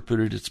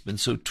misinterpreted, it's been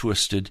so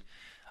twisted.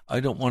 I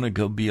don't want to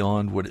go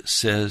beyond what it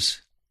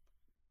says.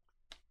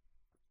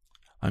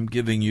 I'm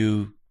giving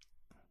you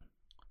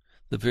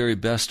the very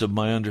best of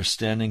my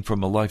understanding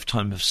from a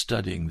lifetime of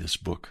studying this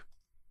book.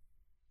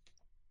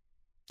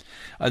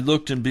 I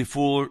looked, and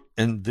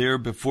there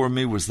before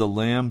me was the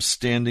Lamb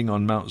standing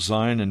on Mount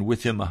Zion, and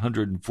with him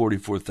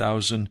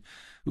 144,000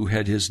 who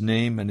had his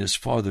name and his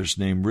Father's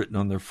name written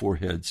on their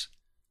foreheads.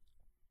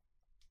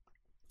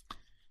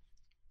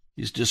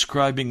 He's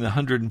describing the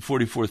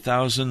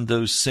 144,000,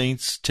 those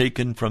saints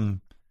taken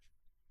from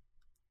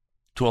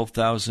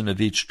 12,000 of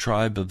each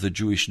tribe of the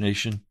Jewish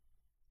nation,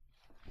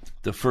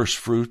 the first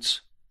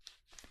fruits.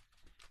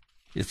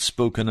 It's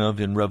spoken of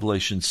in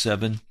Revelation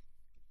 7.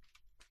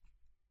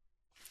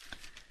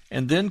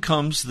 And then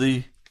comes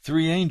the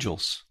three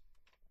angels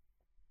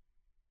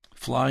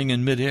flying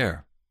in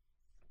midair.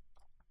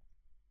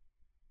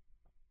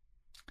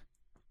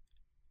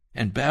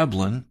 And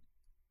Babylon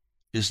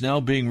is now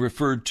being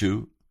referred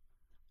to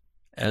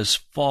as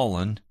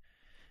fallen.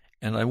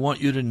 And I want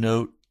you to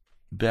note,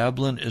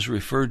 Babylon is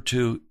referred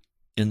to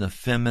in the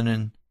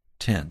feminine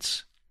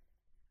tense.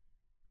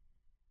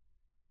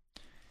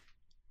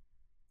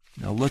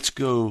 Now let's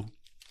go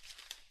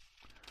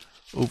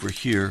over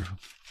here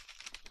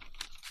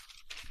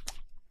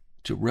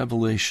to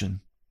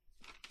Revelation,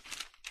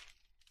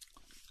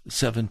 the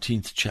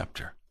 17th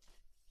chapter.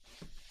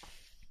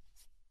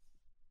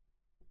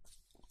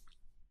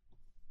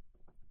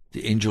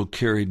 The angel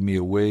carried me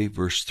away,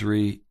 verse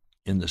 3,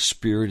 in the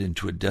spirit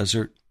into a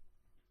desert.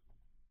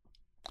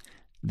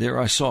 There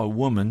I saw a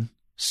woman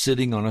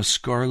sitting on a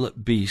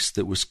scarlet beast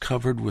that was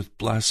covered with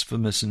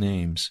blasphemous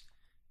names.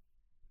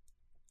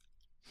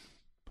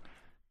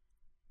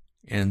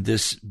 And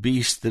this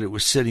beast that it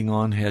was sitting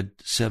on had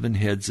 7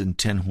 heads and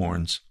 10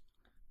 horns.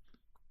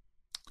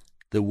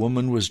 The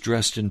woman was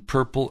dressed in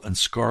purple and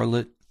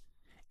scarlet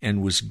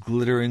and was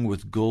glittering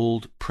with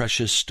gold,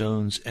 precious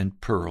stones,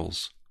 and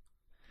pearls.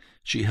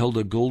 She held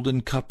a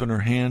golden cup in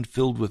her hand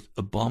filled with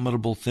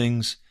abominable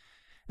things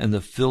and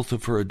the filth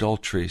of her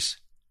adulteries.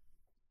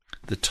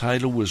 The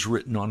title was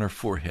written on her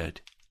forehead: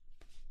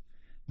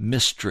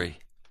 Mystery,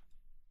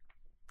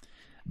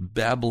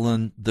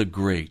 Babylon the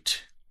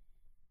Great,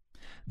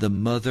 the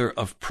mother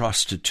of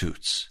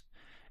prostitutes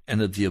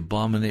and of the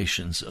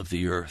abominations of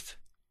the earth.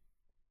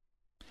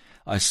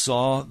 I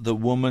saw the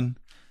woman.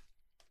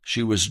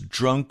 She was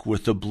drunk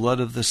with the blood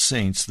of the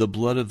saints, the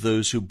blood of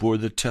those who bore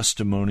the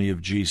testimony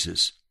of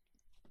Jesus.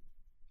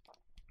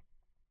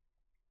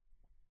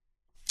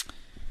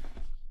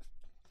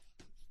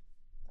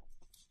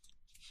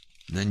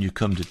 Then you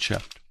come to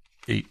chapter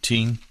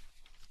 18.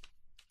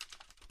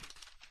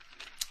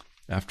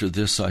 After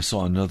this, I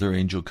saw another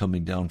angel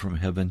coming down from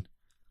heaven.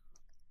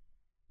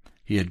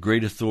 He had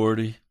great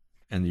authority,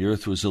 and the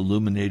earth was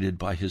illuminated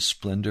by his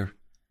splendor.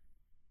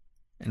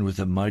 And with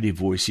a mighty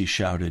voice he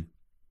shouted,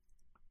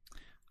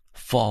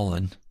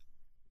 Fallen,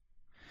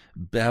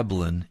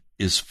 Babylon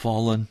is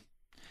fallen,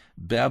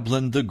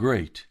 Babylon the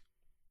Great.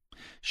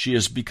 She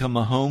has become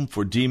a home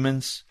for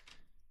demons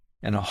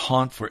and a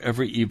haunt for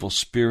every evil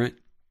spirit,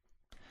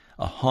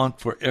 a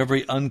haunt for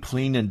every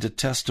unclean and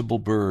detestable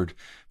bird,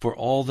 for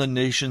all the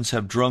nations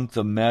have drunk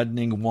the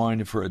maddening wine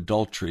of her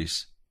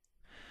adulteries.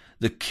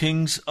 The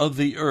kings of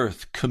the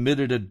earth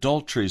committed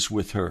adulteries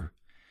with her,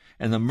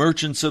 and the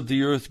merchants of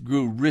the earth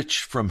grew rich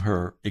from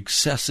her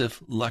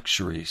excessive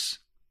luxuries.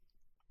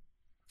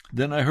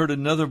 Then I heard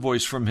another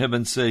voice from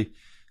heaven say,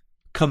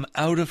 Come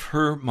out of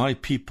her, my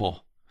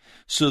people,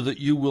 so that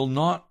you will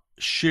not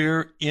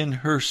share in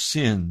her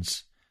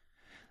sins,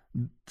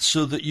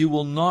 so that you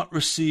will not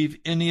receive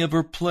any of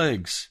her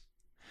plagues.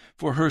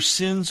 For her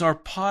sins are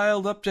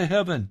piled up to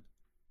heaven,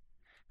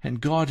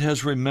 and God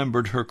has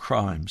remembered her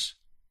crimes.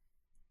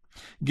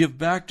 Give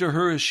back to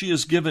her as she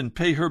is given.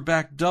 Pay her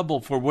back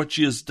double for what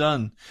she has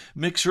done.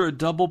 Mix her a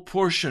double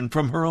portion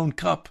from her own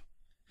cup.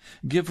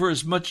 Give her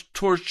as much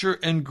torture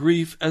and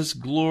grief as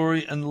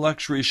glory and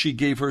luxury she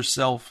gave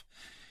herself.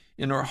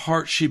 In her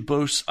heart she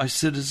boasts, I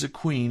sit as a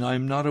queen. I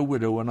am not a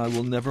widow, and I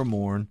will never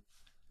mourn.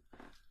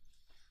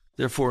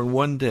 Therefore in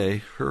one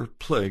day her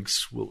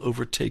plagues will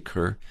overtake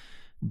her,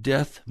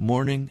 death,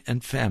 mourning,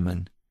 and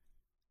famine.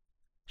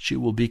 She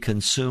will be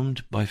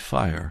consumed by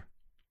fire.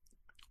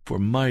 For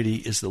mighty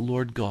is the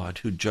Lord God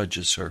who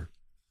judges her.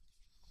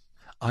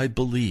 I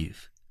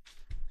believe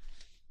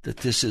that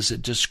this is a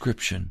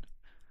description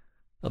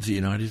of the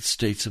United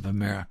States of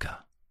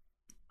America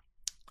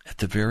at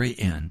the very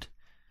end,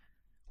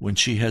 when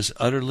she has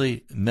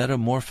utterly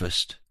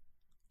metamorphosed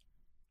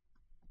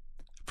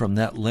from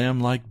that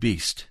lamb-like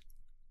beast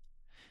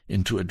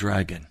into a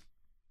dragon.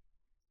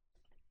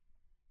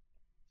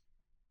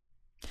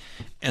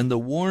 And the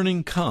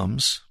warning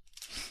comes,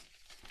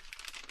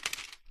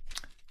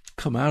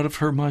 Come out of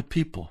her, my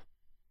people,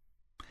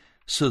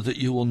 so that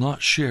you will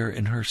not share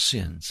in her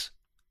sins.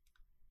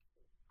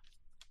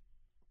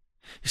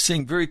 He's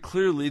saying very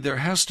clearly there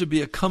has to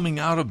be a coming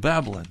out of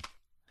Babylon.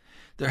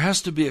 There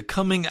has to be a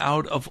coming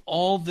out of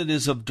all that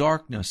is of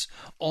darkness,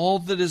 all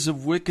that is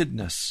of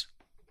wickedness.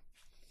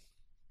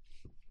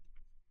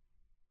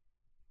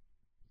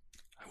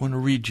 I want to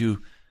read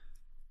you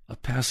a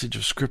passage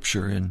of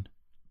Scripture in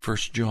 1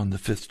 John, the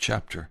 5th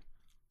chapter.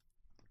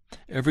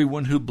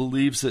 Everyone who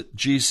believes that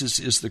Jesus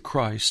is the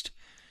Christ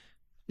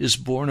is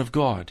born of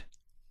God.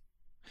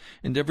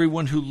 And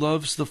everyone who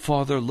loves the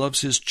Father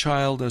loves his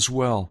child as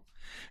well.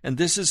 And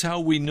this is how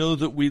we know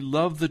that we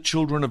love the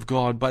children of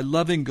God, by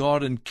loving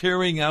God and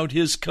carrying out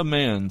his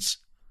commands.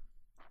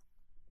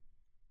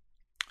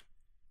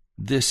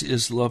 This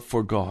is love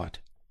for God.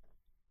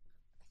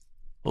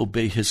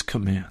 Obey his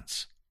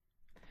commands.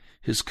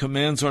 His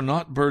commands are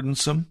not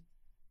burdensome,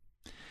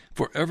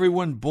 for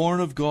everyone born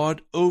of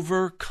God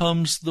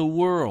overcomes the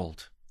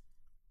world.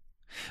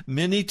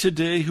 Many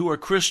today who are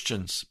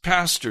Christians,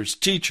 pastors,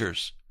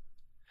 teachers,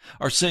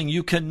 are saying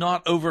you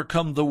cannot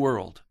overcome the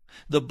world.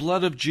 The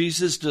blood of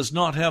Jesus does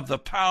not have the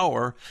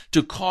power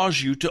to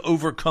cause you to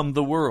overcome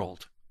the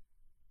world.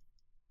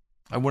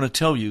 I want to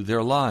tell you,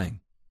 they're lying.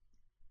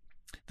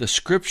 The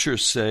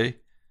scriptures say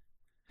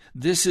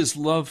this is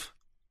love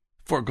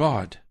for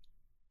God,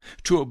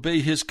 to obey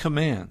his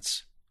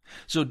commands.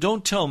 So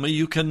don't tell me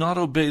you cannot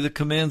obey the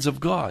commands of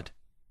God.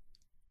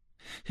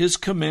 His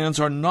commands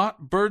are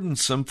not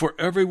burdensome, for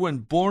everyone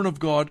born of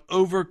God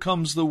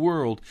overcomes the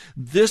world.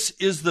 This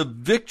is the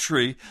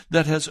victory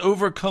that has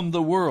overcome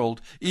the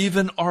world,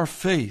 even our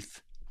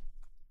faith.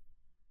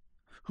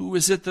 Who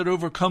is it that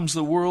overcomes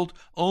the world?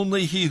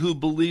 Only he who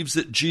believes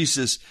that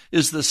Jesus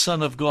is the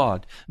Son of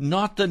God.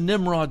 Not the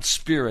Nimrod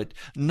spirit,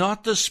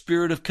 not the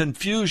spirit of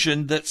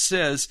confusion that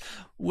says,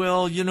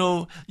 well,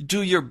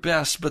 do your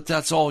best, but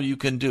that's all you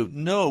can do.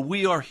 No,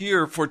 we are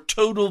here for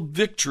total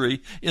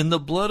victory in the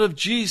blood of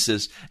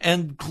Jesus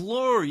and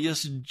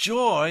glorious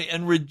joy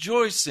and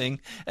rejoicing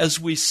as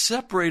we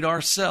separate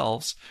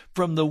ourselves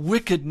from the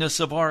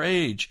wickedness of our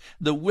age,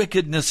 the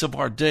wickedness of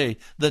our day,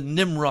 the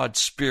Nimrod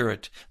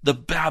spirit, the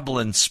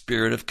Babylon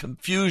spirit of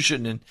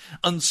confusion and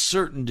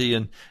uncertainty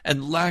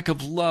and lack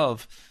of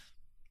love,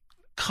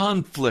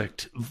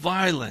 conflict,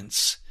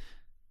 violence.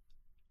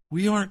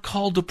 We aren't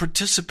called to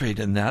participate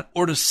in that,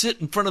 or to sit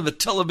in front of the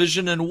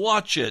television and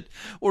watch it,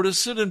 or to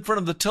sit in front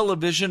of the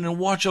television and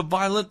watch a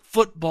violent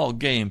football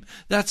game.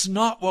 That's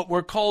not what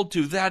we're called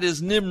to. That is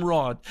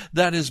Nimrod.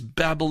 That is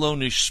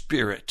Babylonish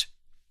spirit.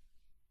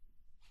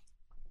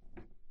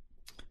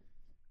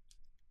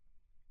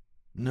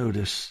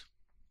 Notice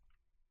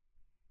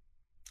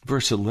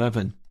verse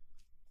 11.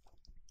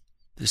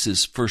 This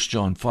is 1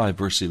 John 5,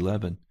 verse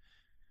 11.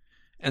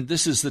 And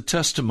this is the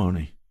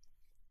testimony.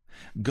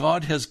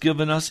 God has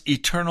given us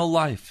eternal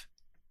life,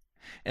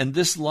 and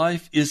this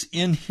life is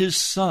in his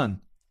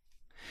Son.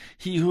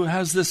 He who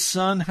has the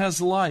Son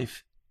has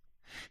life.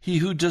 He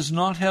who does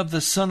not have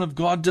the Son of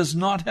God does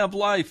not have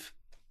life.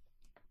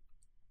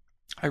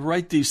 I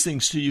write these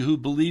things to you who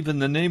believe in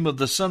the name of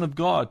the Son of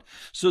God,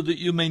 so that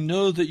you may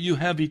know that you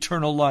have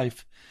eternal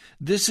life.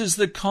 This is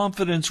the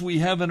confidence we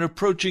have in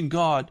approaching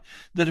God,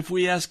 that if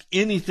we ask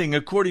anything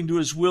according to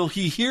his will,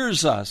 he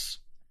hears us.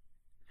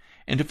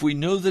 And if we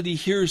know that he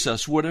hears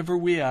us, whatever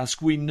we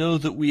ask, we know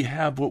that we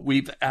have what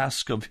we've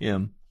asked of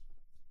him.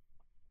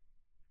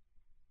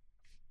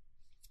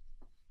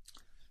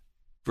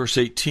 Verse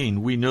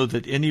 18, we know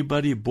that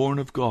anybody born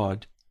of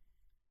God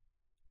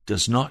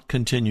does not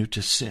continue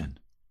to sin.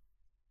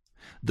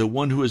 The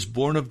one who is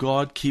born of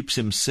God keeps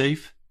him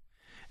safe,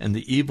 and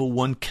the evil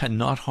one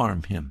cannot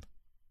harm him.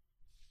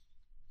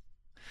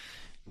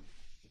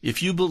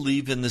 If you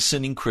believe in the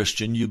sinning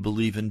Christian, you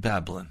believe in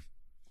Babylon.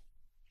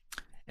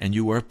 And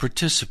you are a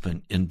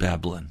participant in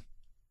Babylon.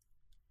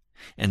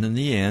 And in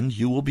the end,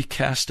 you will be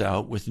cast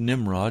out with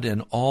Nimrod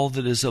and all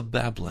that is of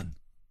Babylon.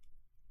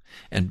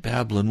 And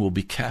Babylon will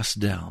be cast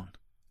down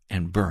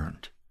and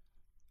burned.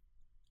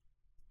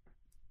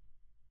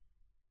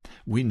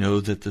 We know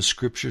that the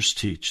scriptures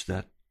teach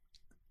that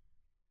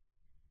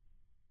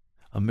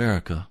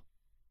America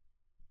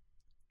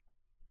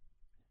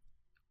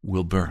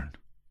will burn.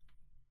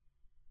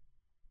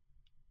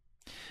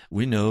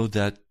 We know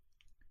that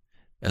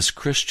as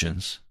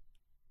Christians,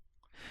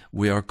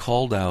 we are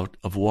called out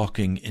of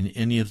walking in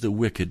any of the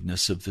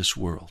wickedness of this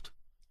world.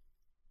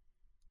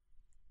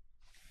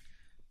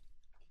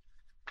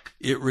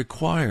 It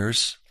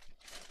requires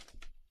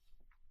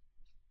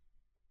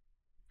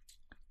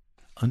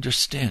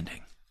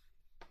understanding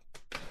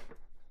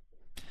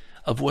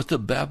of what the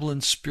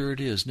Babylon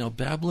spirit is. Now,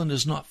 Babylon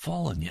has not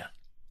fallen yet,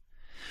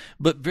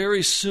 but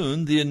very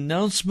soon the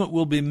announcement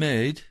will be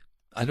made.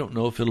 I don't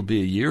know if it'll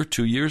be a year,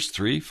 2 years,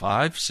 3,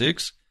 5,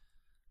 6.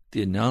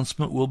 The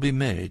announcement will be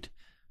made.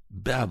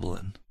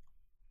 Babylon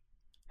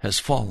has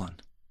fallen,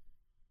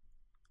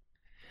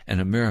 and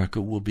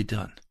America will be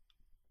done.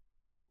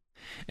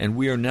 And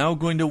we are now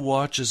going to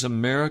watch as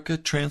America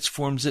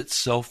transforms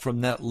itself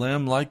from that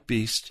lamb-like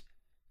beast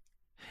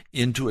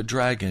into a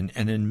dragon,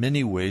 and in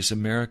many ways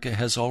America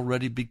has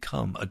already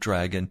become a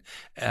dragon.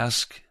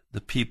 Ask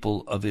the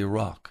people of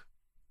Iraq,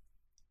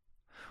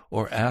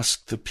 or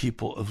ask the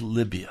people of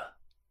Libya,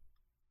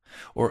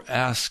 or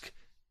ask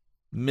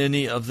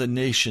many of the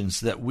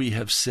nations that we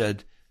have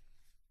said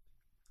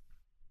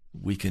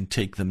we can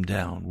take them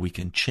down, we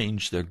can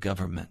change their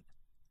government.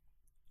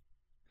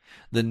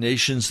 The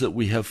nations that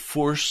we have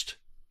forced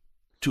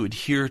to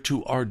adhere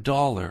to our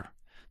dollar,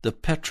 the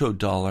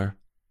petrodollar,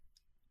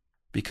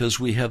 because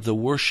we have the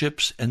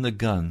warships and the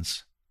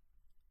guns.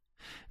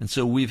 And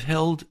so we've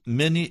held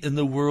many in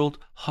the world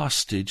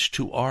hostage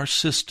to our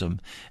system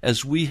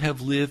as we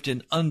have lived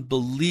in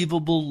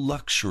unbelievable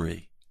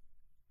luxury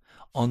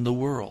on the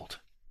world.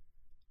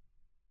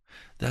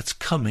 That's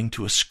coming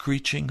to a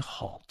screeching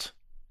halt.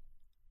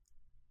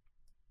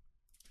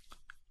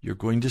 You're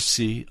going to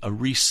see a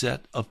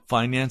reset of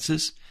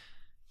finances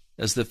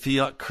as the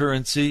fiat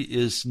currency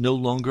is no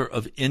longer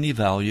of any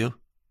value.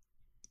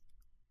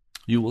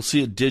 You will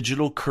see a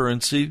digital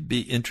currency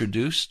be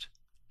introduced,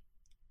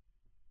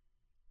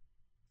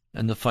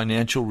 and the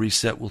financial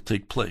reset will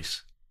take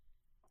place.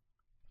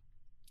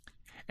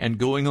 And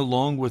going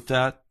along with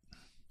that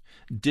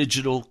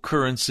digital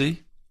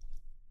currency,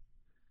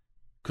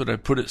 could I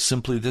put it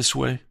simply this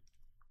way?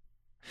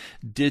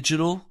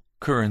 Digital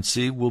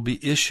currency will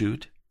be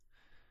issued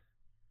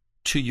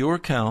to your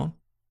account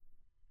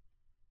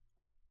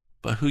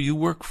by who you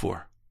work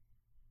for.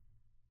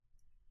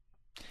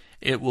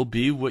 It will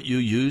be what you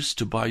use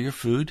to buy your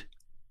food.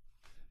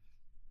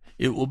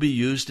 It will be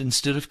used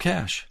instead of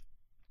cash.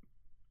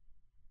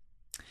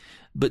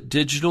 But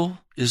digital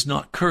is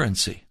not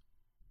currency.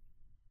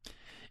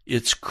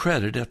 It's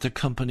credit at the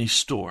company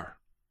store.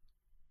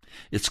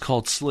 It's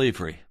called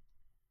slavery.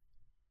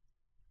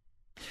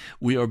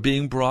 We are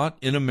being brought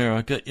in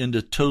America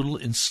into total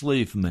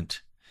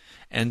enslavement,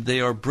 and they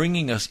are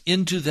bringing us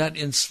into that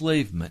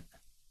enslavement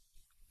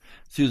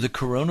through the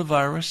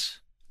coronavirus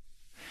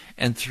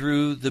and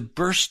through the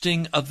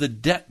bursting of the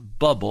debt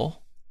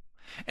bubble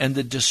and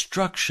the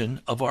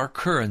destruction of our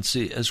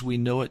currency as we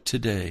know it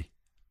today.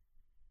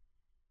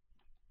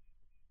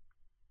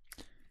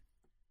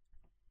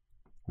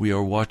 We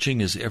are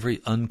watching as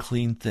every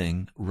unclean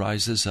thing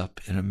rises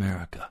up in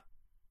America.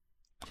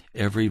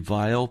 Every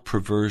vile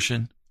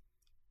perversion,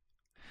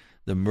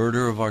 the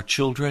murder of our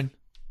children,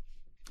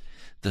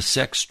 the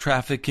sex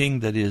trafficking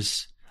that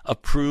is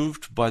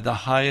approved by the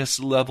highest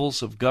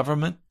levels of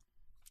government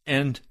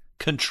and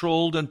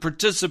controlled and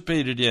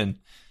participated in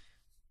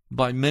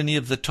by many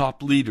of the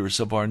top leaders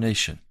of our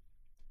nation.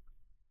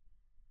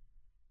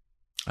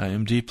 I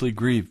am deeply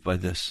grieved by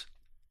this,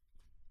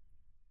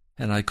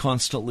 and I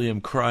constantly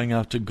am crying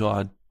out to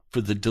God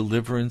for the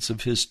deliverance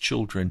of His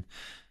children,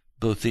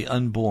 both the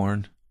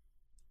unborn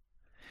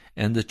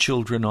and the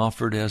children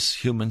offered as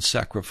human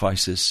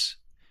sacrifices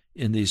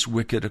in these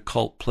wicked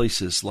occult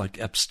places like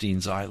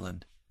Epstein's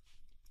Island.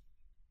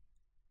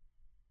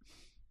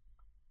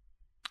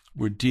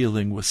 We're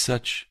dealing with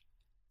such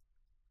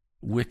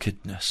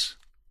wickedness.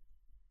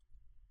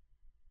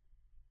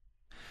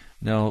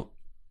 Now,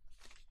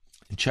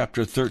 in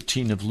chapter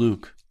 13 of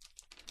Luke,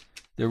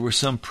 there were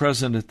some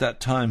present at that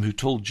time who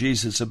told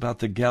Jesus about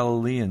the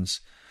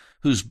Galileans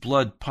whose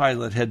blood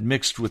Pilate had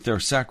mixed with their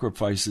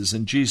sacrifices.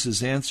 And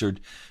Jesus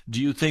answered,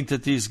 "Do you think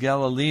that these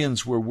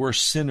Galileans were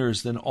worse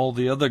sinners than all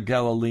the other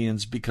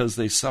Galileans because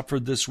they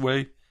suffered this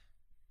way?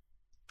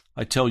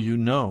 I tell you,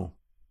 no.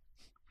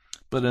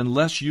 But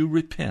unless you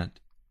repent,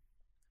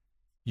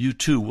 you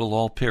too will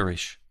all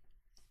perish.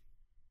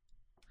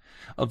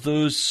 Of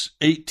those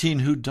 18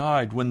 who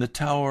died when the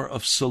Tower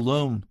of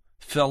Siloam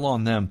fell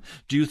on them,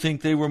 do you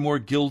think they were more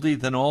guilty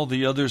than all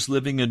the others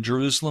living in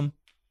Jerusalem?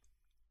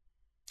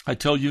 I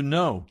tell you,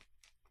 no.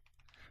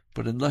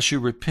 But unless you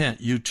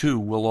repent, you too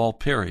will all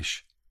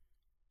perish."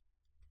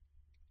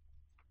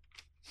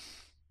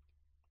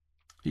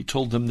 He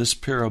told them this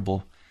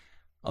parable.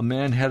 A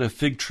man had a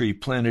fig tree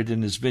planted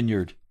in his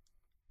vineyard,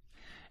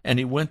 and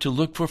he went to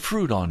look for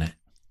fruit on it.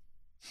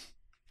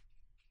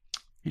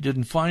 He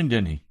didn't find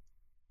any.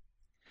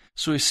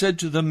 So he said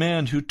to the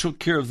man who took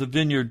care of the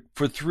vineyard,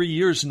 "For 3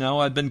 years now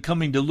I've been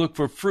coming to look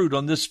for fruit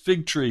on this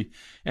fig tree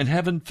and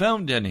haven't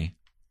found any.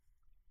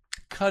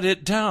 Cut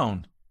it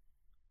down.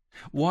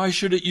 Why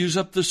should it use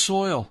up the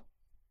soil?"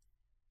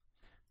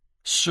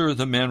 "Sir,"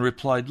 the man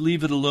replied,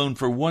 "leave it alone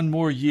for 1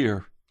 more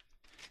year,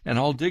 and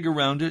I'll dig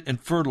around it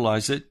and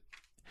fertilize it.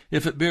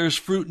 If it bears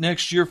fruit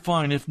next year,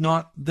 fine. If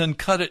not, then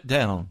cut it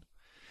down."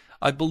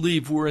 I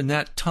believe we're in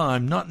that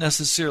time, not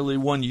necessarily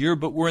 1 year,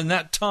 but we're in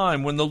that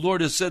time when the Lord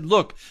has said,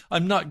 "Look,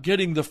 I'm not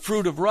getting the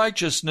fruit of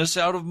righteousness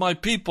out of my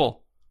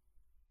people."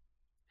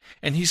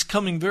 And He's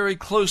coming very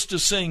close to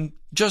saying,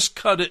 just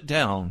cut it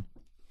down.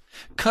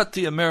 Cut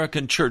the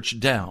American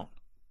church down.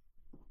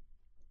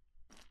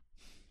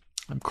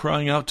 I'm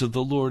crying out to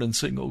the Lord and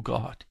saying, "Oh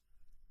God,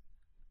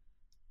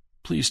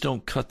 please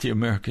don't cut the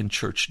American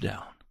church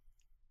down.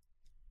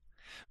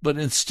 But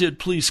instead,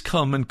 please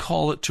come and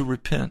call it to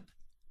repent.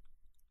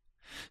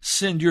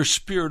 Send your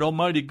Spirit,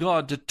 Almighty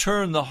God, to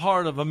turn the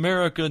heart of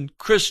American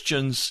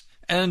Christians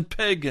and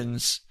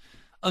pagans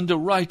unto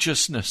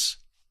righteousness."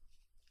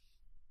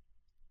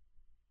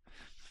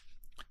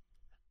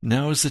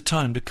 Now is the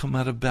time to come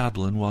out of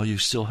Babylon while you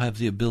still have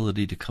the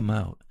ability to come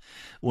out.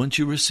 Once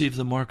you receive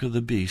the mark of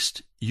the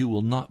beast, you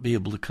will not be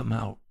able to come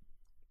out.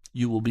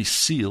 You will be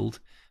sealed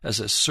as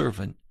a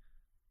servant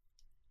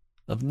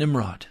of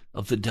Nimrod,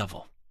 of the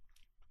devil.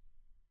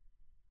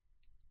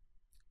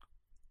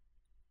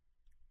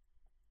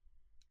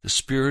 The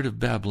spirit of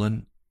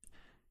Babylon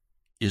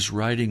is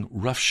riding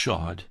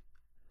roughshod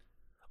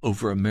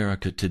over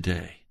America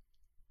today.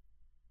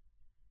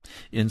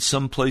 In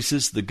some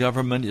places, the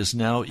government is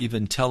now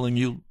even telling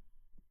you,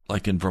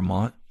 like in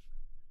Vermont,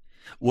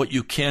 what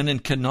you can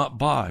and cannot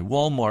buy.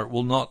 Walmart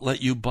will not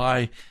let you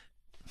buy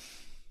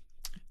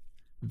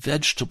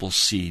vegetable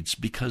seeds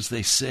because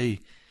they say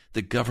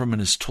the government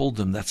has told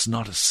them that's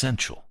not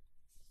essential.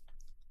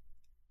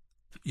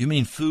 You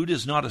mean food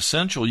is not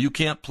essential? You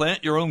can't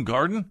plant your own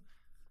garden?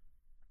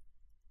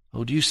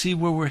 Oh, do you see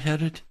where we're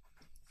headed?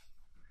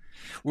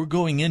 We're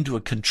going into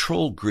a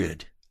control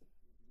grid.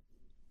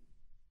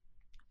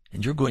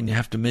 And you're going to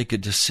have to make a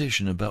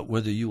decision about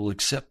whether you will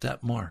accept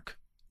that mark.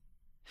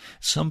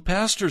 Some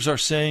pastors are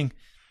saying,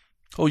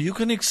 oh, you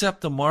can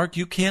accept the mark.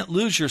 You can't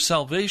lose your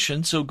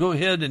salvation, so go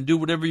ahead and do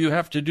whatever you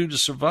have to do to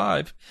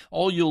survive.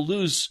 All you'll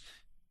lose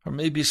are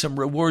maybe some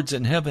rewards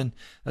in heaven.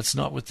 That's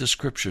not what the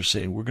Scriptures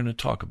say. We're going to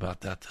talk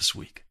about that this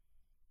week.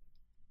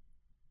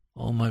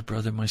 Oh, my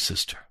brother, my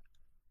sister,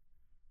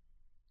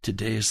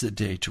 today is the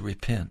day to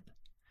repent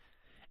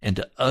and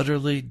to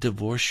utterly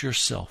divorce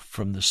yourself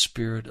from the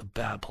spirit of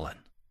Babylon.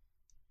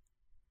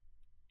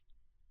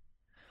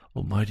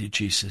 Almighty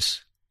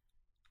Jesus,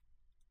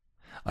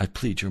 I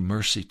plead your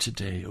mercy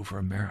today over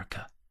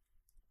America.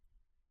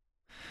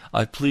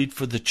 I plead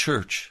for the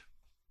church.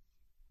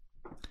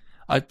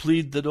 I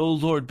plead that, oh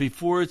Lord,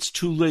 before it's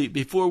too late,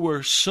 before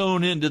we're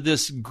sown into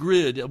this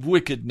grid of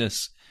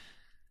wickedness,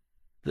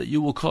 that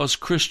you will cause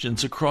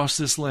Christians across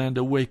this land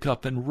to wake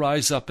up and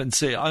rise up and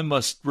say, I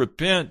must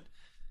repent.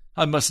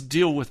 I must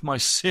deal with my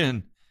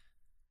sin.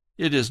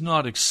 It is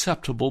not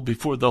acceptable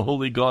before the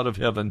holy God of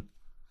heaven.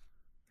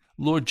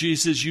 Lord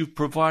Jesus, you've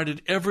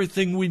provided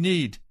everything we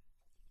need.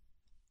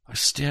 I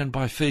stand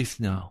by faith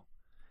now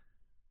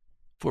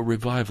for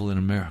revival in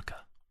America.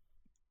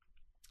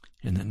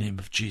 In the name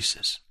of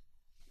Jesus.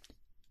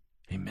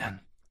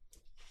 Amen.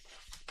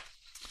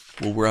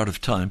 Well, we're out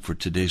of time for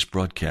today's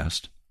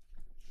broadcast.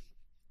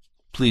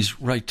 Please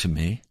write to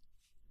me,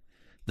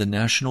 the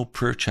National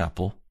Prayer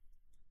Chapel,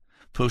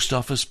 Post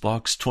Office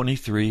Box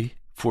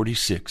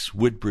 2346,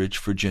 Woodbridge,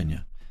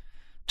 Virginia,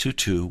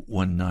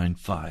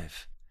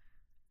 22195.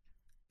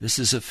 This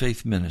is a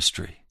faith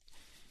ministry.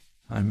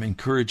 I'm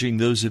encouraging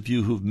those of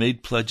you who've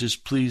made pledges,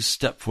 please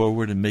step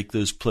forward and make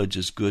those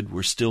pledges good.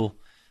 We're still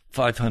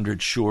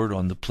 500 short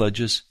on the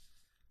pledges.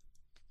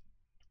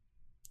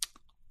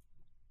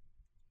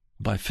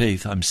 By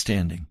faith, I'm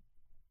standing.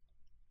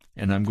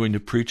 And I'm going to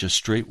preach a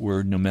straight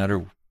word no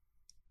matter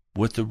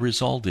what the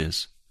result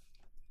is.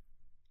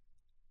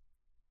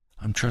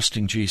 I'm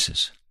trusting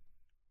Jesus.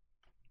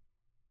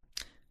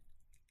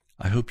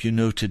 I hope you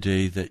know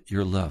today that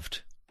you're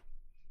loved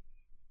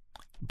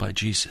by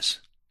Jesus,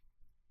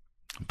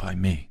 by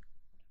me.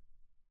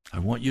 I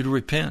want you to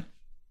repent.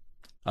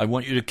 I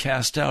want you to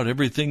cast out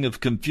everything of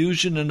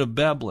confusion and of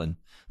Babylon,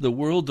 the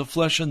world, the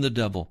flesh, and the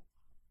devil.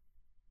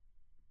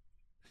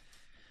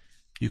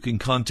 You can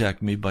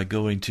contact me by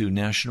going to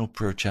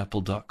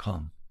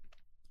nationalprayerchapel.com.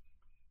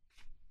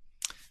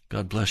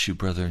 God bless you,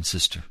 brother and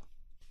sister.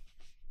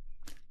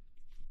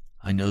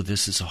 I know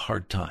this is a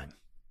hard time.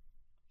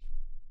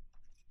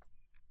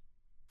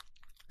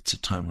 It's a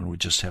time when we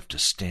just have to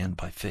stand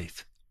by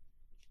faith.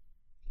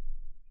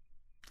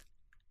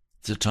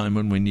 It's a time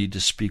when we need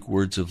to speak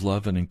words of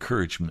love and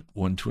encouragement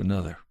one to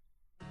another.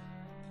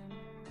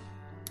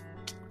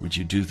 Would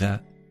you do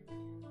that?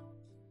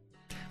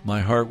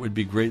 My heart would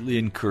be greatly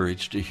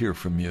encouraged to hear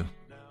from you.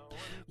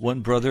 One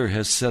brother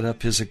has set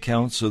up his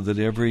account so that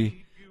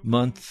every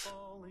month,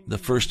 the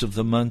first of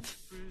the month,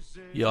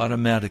 he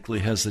automatically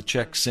has the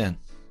check sent.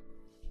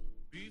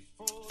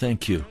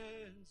 Thank you.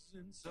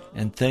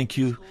 And thank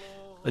you.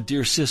 A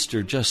dear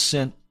sister just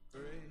sent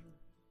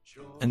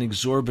an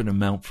exorbitant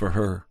amount for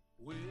her.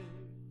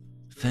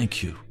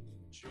 Thank you.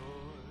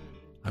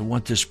 I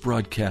want this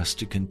broadcast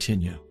to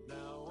continue,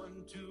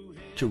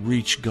 to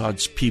reach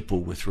God's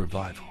people with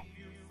revival.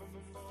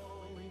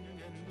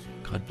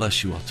 God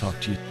bless you. I'll talk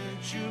to you.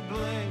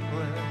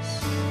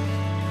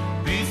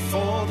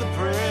 Before the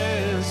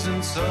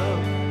presence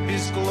of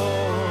His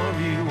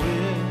glory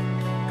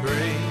with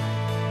great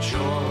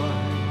joy,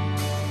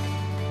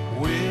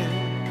 with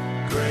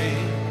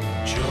great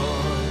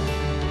joy.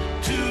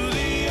 To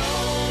the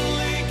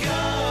only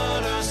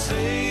God, our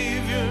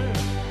Savior,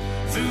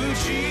 through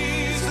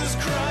Jesus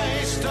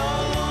Christ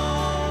our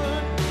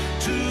Lord.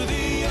 To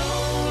the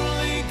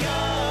only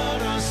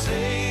God, our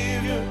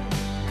Savior,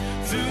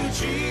 through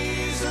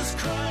Jesus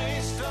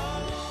Christ our Lord.